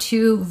I have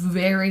 2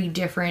 very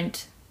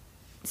different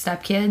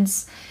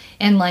stepkids.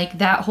 And,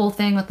 that whole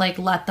thing with,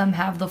 let them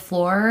have the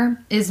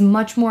floor is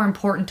much more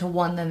important to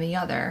one than the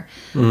other.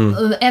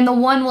 And the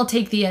one will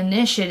take the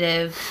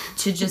initiative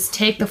to just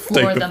take the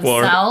floor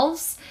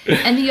themselves.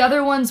 And the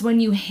other ones, when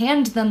you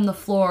hand them the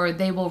floor,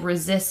 they will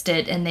resist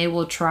it and they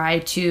will try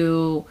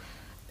to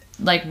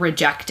like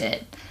reject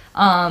it.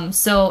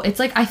 So it's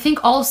like, I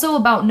think also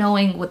about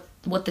knowing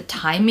what the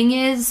timing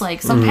is.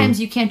 Like sometimes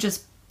you can't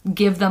just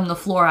give them the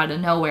floor out of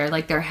nowhere.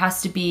 Like there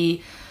has to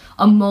be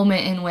a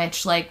moment in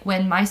which, like,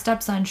 when my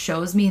stepson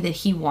shows me that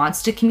he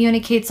wants to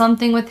communicate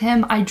something with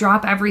him, I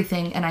drop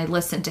everything and I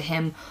listen to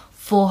him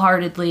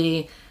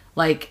full-heartedly.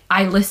 Like,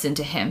 I listen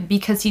to him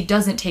because he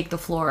doesn't take the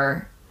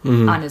floor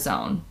on his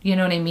own. You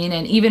know what I mean?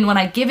 And even when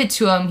I give it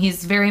to him,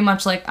 he's very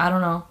much like, I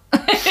don't know.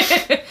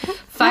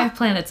 5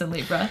 planets in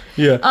Libra.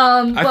 Yeah.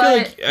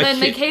 But then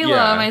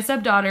Michaela, my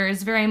stepdaughter,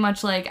 is very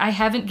much like, I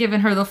haven't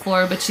given her the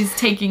floor, but she's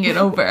taking it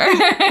over.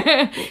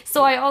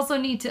 So I also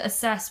need to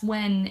assess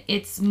when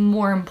it's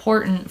more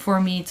important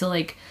for me to,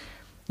 like,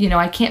 you know,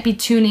 I can't be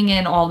tuning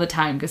in all the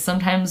time because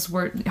sometimes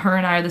her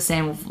and I are the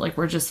same. Like,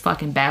 we're just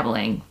fucking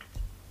babbling.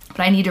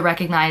 But I need to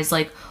recognize,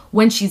 like,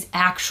 when she's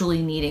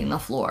actually needing the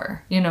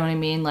floor. You know what I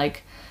mean?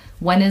 Like,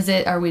 when is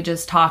it, are we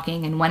just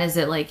talking? And when is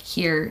it, like,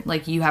 here,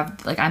 like, you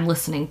have, like, I'm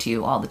listening to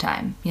you all the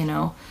time, you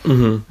know?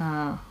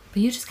 But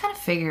you just kind of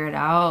figure it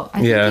out.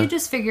 I think you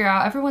just figure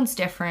out, everyone's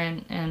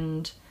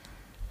different,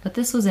 but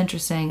this was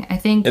interesting. I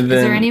think, is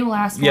there any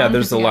last one? Yeah,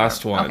 there's the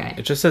last one. Okay.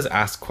 It just says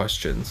ask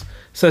questions. It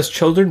says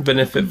children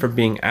benefit from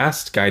being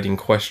asked guiding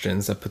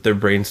questions that put their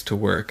brains to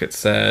work. It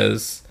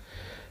says,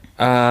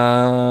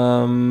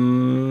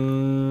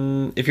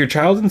 if your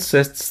child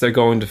insists they're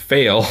going to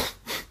fail,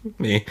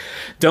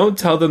 don't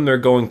tell them they're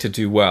going to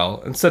do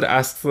well. Instead,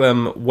 ask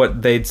them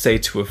what they'd say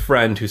to a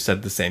friend who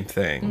said the same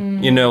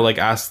thing. You know, like,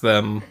 ask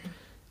them,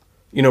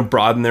 you know,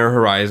 broaden their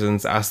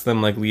horizons, ask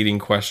them, like, leading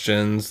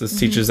questions. This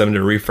teaches them to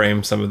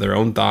reframe some of their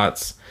own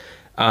thoughts.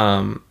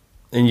 And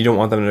you don't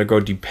want them to go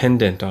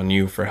dependent on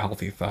you for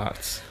healthy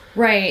thoughts.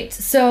 Right.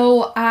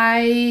 So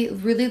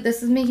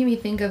this is making me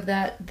think of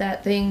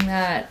that thing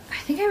that, I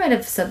think I might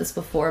have said this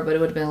before, but it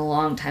would have been a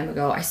long time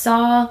ago. I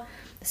saw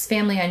this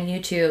family on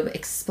YouTube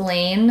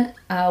explain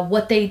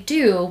what they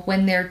do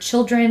when their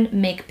children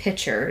make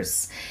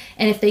pictures.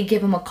 And if they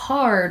give them a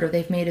card or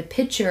they've made a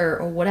picture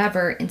or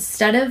whatever,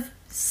 instead of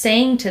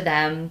saying to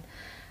them,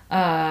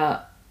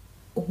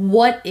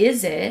 what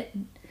is it?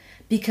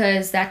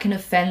 Because that can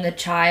offend the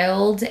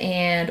child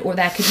or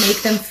that could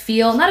make them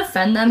feel, not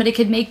offend them, but it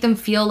could make them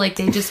feel like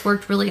they just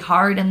worked really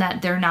hard and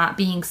that they're not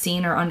being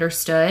seen or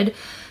understood.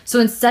 So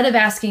instead of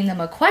asking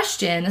them a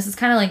question, this is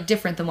kind of like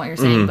different than what you're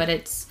saying, but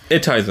it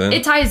ties in.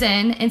 It ties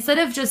in. Instead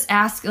of just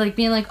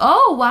being like,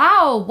 oh,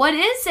 wow, what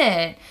is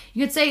it?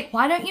 You could say,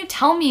 why don't you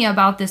tell me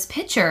about this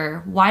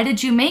picture? Why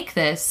did you make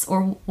this?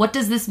 Or what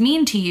does this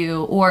mean to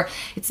you? Or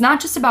it's not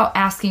just about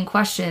asking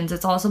questions.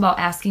 It's also about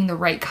asking the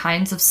right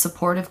kinds of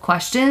supportive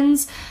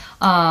questions,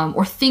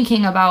 or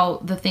thinking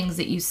about the things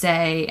that you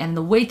say and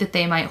the weight that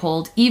they might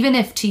hold, even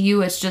if to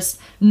you it's just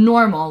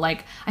normal.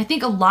 Like, I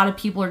think a lot of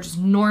people are just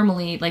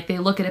normally, like, they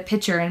look at a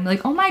picture and be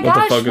like, oh my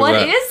gosh, what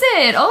is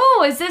it?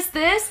 Oh, is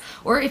this?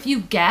 Or if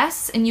you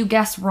guess and you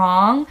guess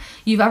wrong,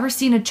 you've ever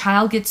seen a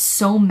child get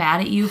so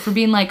mad at you for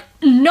being like,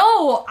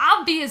 no,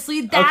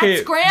 obviously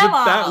that's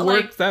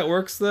grandma. That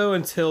works though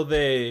until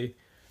they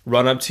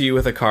run up to you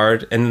with a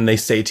card and then they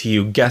say to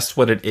you, guess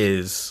what it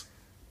is.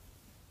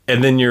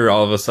 And then you're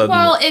all of a sudden...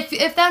 Well,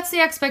 if that's the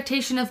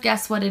expectation of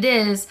guess what it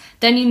is,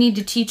 then you need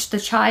to teach the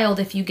child,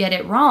 if you get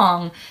it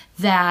wrong,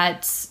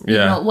 that, you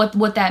know,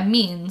 what that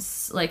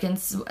means. Like,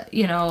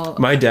 you know...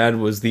 My dad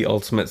was the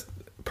ultimate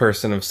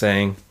person of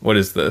saying, what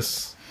is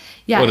this?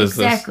 Yeah, what is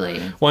exactly.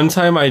 This? One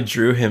time I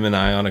drew him and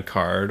I on a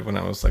card when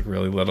I was, like,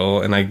 really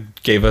little, and I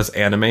gave us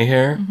anime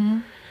hair.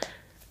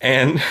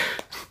 And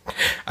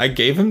I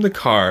gave him the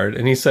card,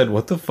 and he said,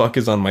 what the fuck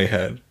is on my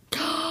head?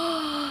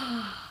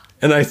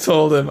 And I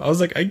told him, I was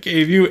like, I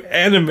gave you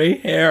anime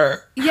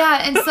hair.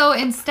 Yeah, and so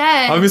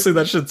instead... Obviously,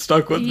 that shit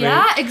stuck with me.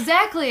 Yeah,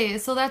 exactly.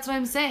 So that's what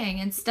I'm saying.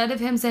 Instead of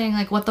him saying,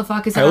 like, what the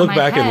fuck is on my head? I look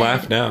back and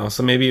laugh now,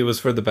 so maybe it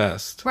was for the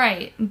best.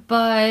 Right.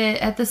 But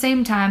at the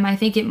same time, I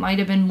think it might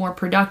have been more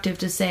productive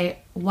to say,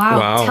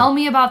 wow. Tell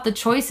me about the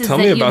choices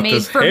that you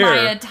made for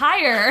my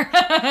attire.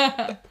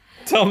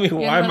 Tell me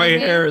why my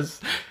hair is...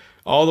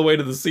 all the way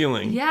to the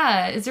ceiling.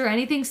 Yeah. Is there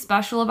anything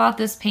special about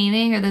this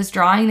painting or this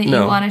drawing that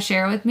you want to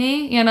share with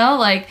me? You know,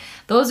 like,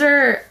 those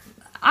are...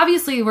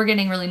 Obviously, we're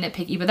getting really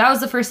nitpicky, but that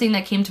was the first thing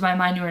that came to my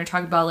mind when we were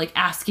talking about, like,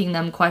 asking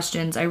them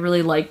questions. I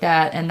really like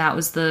that, and that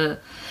was the...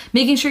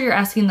 Making sure you're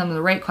asking them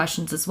the right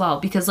questions as well.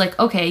 Because, like,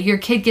 okay, your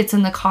kid gets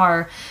in the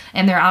car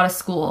and they're out of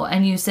school,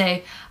 and you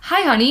say,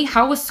 hi, honey,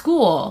 how was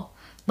school?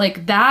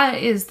 Like, that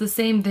is the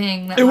same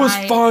thing that It was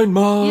fine,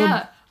 Mom.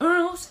 Yeah. I don't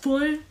know, it's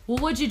fine. Well,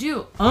 what'd you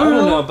do? I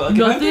don't know, but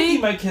like, if I'm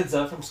picking my kids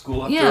up from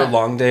school after a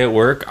long day at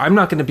work, I'm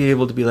not going to be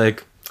able to be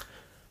like,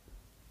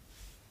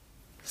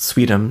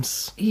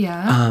 Sweetums.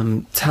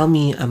 Yeah. Tell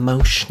me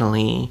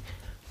emotionally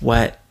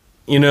what,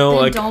 You know, Then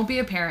like don't be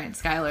a parent,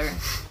 Skylar,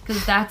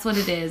 because that's what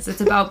it is. It's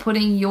about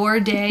putting your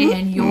day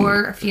and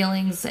your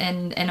feelings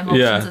and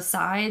emotions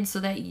aside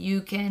so that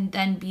you can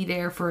then be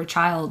there for a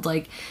child.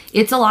 Like,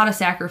 it's a lot of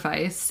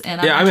sacrifice,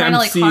 and I'm not trying to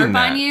like harp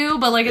on you,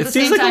 but like at the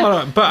same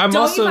time, but I'm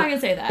don't also, you fucking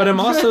say that. But I'm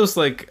also just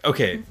like,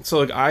 okay, so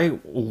like I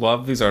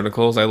love these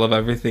articles, I love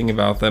everything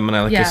about them, and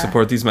I like to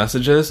support these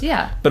messages.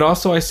 Yeah. But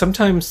also, I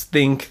sometimes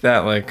think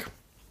that like.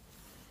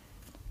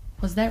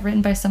 Was that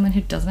written by someone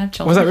who doesn't have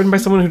children? Was that written by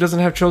someone who doesn't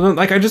have children?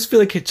 Like, I just feel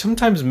like it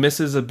sometimes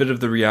misses a bit of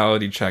the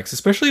reality checks,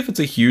 especially if it's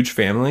a huge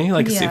family.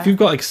 Like, if you've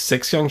got, like,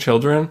 6 young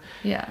children,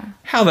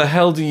 how the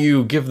hell do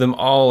you give them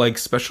all, like,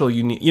 special,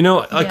 unique... You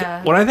know,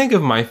 like, when I think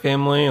of my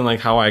family and,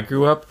 like, how I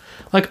grew up,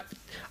 like,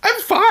 I'm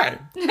fine.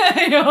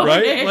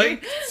 Right?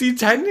 Like, see,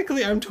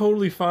 technically, I'm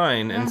totally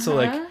fine. And so,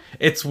 like,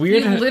 it's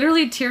weird. You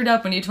literally teared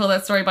up when you told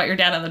that story about your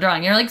dad on the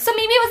drawing. You're like, so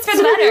maybe it was for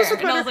the better.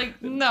 And I was like,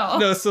 no.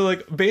 No, so,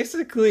 like,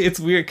 basically, it's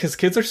weird because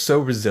kids are so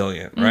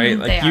resilient, right?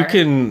 Like, you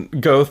can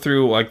go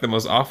through, like, the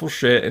most awful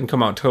shit and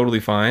come out totally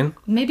fine.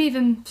 Maybe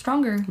even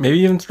stronger.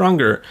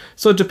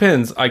 So it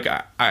depends. Like,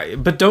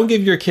 but don't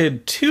give your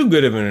kid too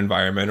good of an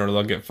environment or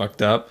they'll get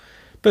fucked up.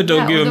 But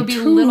don't give them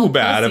too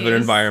bad of an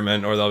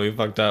environment or they'll be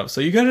fucked up. So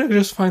you gotta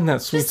just find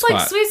that sweet spot.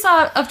 Just like sweet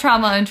spot of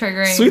trauma and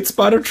triggering. Sweet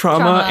spot of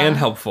trauma and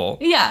helpful.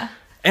 Yeah.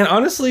 And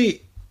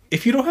honestly,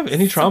 if you don't have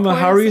any trauma,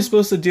 how are you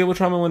supposed to deal with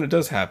trauma when it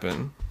does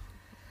happen?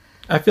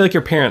 I feel like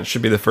your parents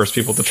should be the first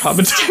people to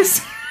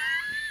traumatize.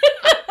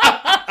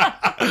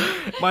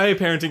 My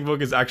parenting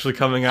book is actually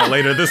coming out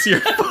later this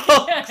year.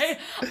 Okay.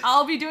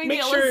 I'll be doing the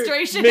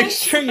illustration. Make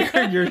sure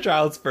you're your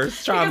child's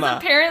first trauma. Because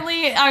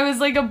apparently I was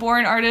like a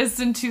born artist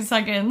in 2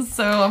 seconds.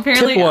 So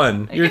apparently... Tip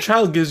 1. Your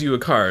child gives you a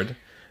card.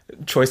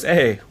 Choice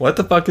A. What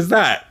the fuck is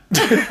that?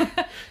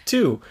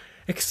 2.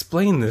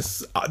 Explain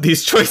these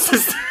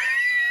choices.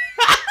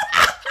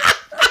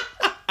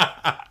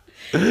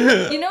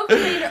 You know who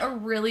made a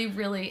really,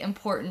 really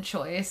important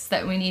choice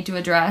that we need to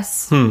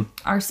address?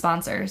 Our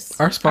sponsors.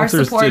 Our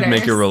sponsors did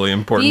make a really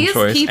important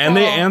choice. People, and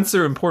they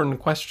answer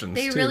important questions,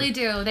 They really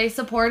do. They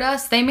support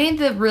us. They made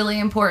the really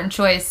important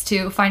choice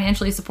to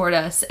financially support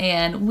us.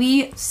 And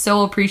we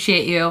so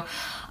appreciate you.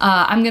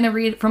 I'm going to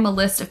read from a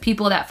list of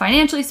people that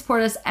financially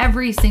support us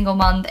every single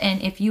month. And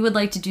if you would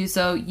like to do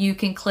so, you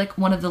can click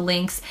one of the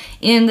links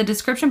in the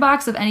description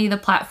box of any of the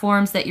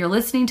platforms that you're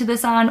listening to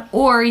this on,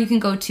 or you can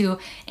go to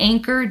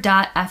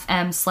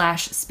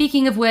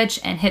anchor.fm/speakingofwhich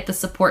and hit the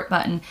support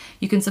button.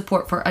 You can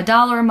support for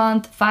 $1 a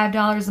month,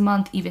 $5 a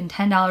month, even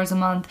 $10 a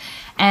month.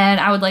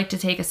 And I would like to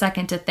take a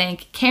second to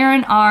thank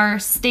Karen R.,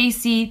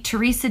 Stacy,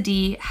 Teresa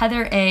D.,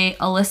 Heather A.,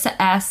 Alyssa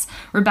S.,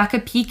 Rebecca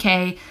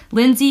PK,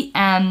 Lindsay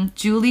M.,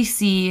 Julie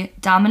C.,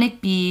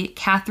 Dominic B.,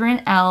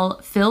 Catherine L.,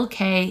 Phil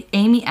K.,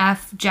 Amy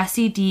F.,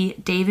 Jesse D.,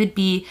 David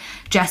B.,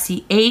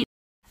 Jesse 8.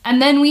 And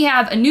then we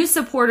have a new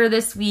supporter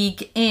this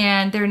week,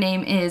 and their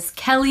name is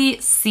Kelly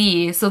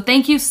C. So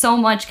thank you so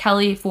much,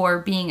 Kelly, for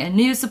being a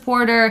new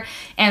supporter,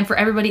 and for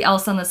everybody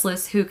else on this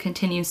list who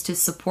continues to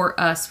support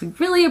us. We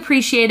really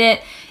appreciate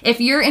it.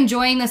 If you're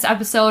enjoying this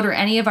episode or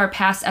any of our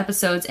past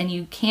episodes and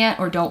you can't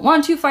or don't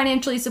want to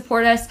financially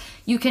support us,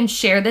 you can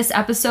share this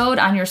episode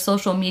on your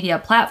social media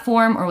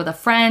platform or with a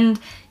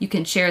friend. You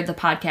can share the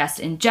podcast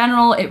in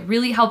general. It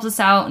really helps us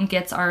out and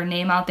gets our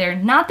name out there.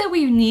 Not that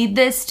we need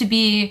this to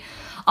be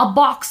a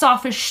box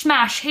office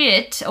smash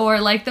hit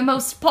or like the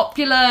most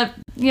popular,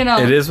 you know.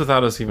 It is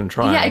without us even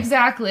trying. Yeah,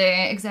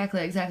 exactly.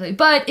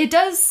 But it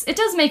does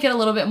make it a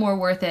little bit more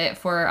worth it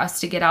for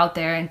us to get out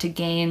there and to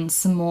gain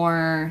some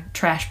more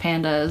trash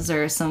pandas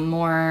or some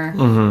more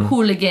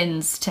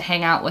hooligans to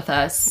hang out with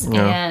us.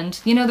 Yeah. And,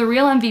 you know, the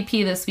real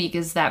MVP this week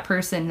is that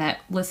person that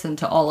listened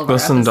to all of our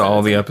episodes. Listened to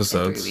all the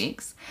episodes. In 3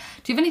 weeks.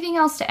 Do you have anything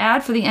else to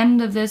add for the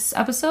end of this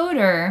episode,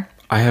 or?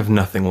 I have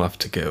nothing left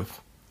to give.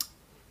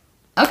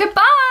 Okay,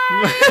 bye!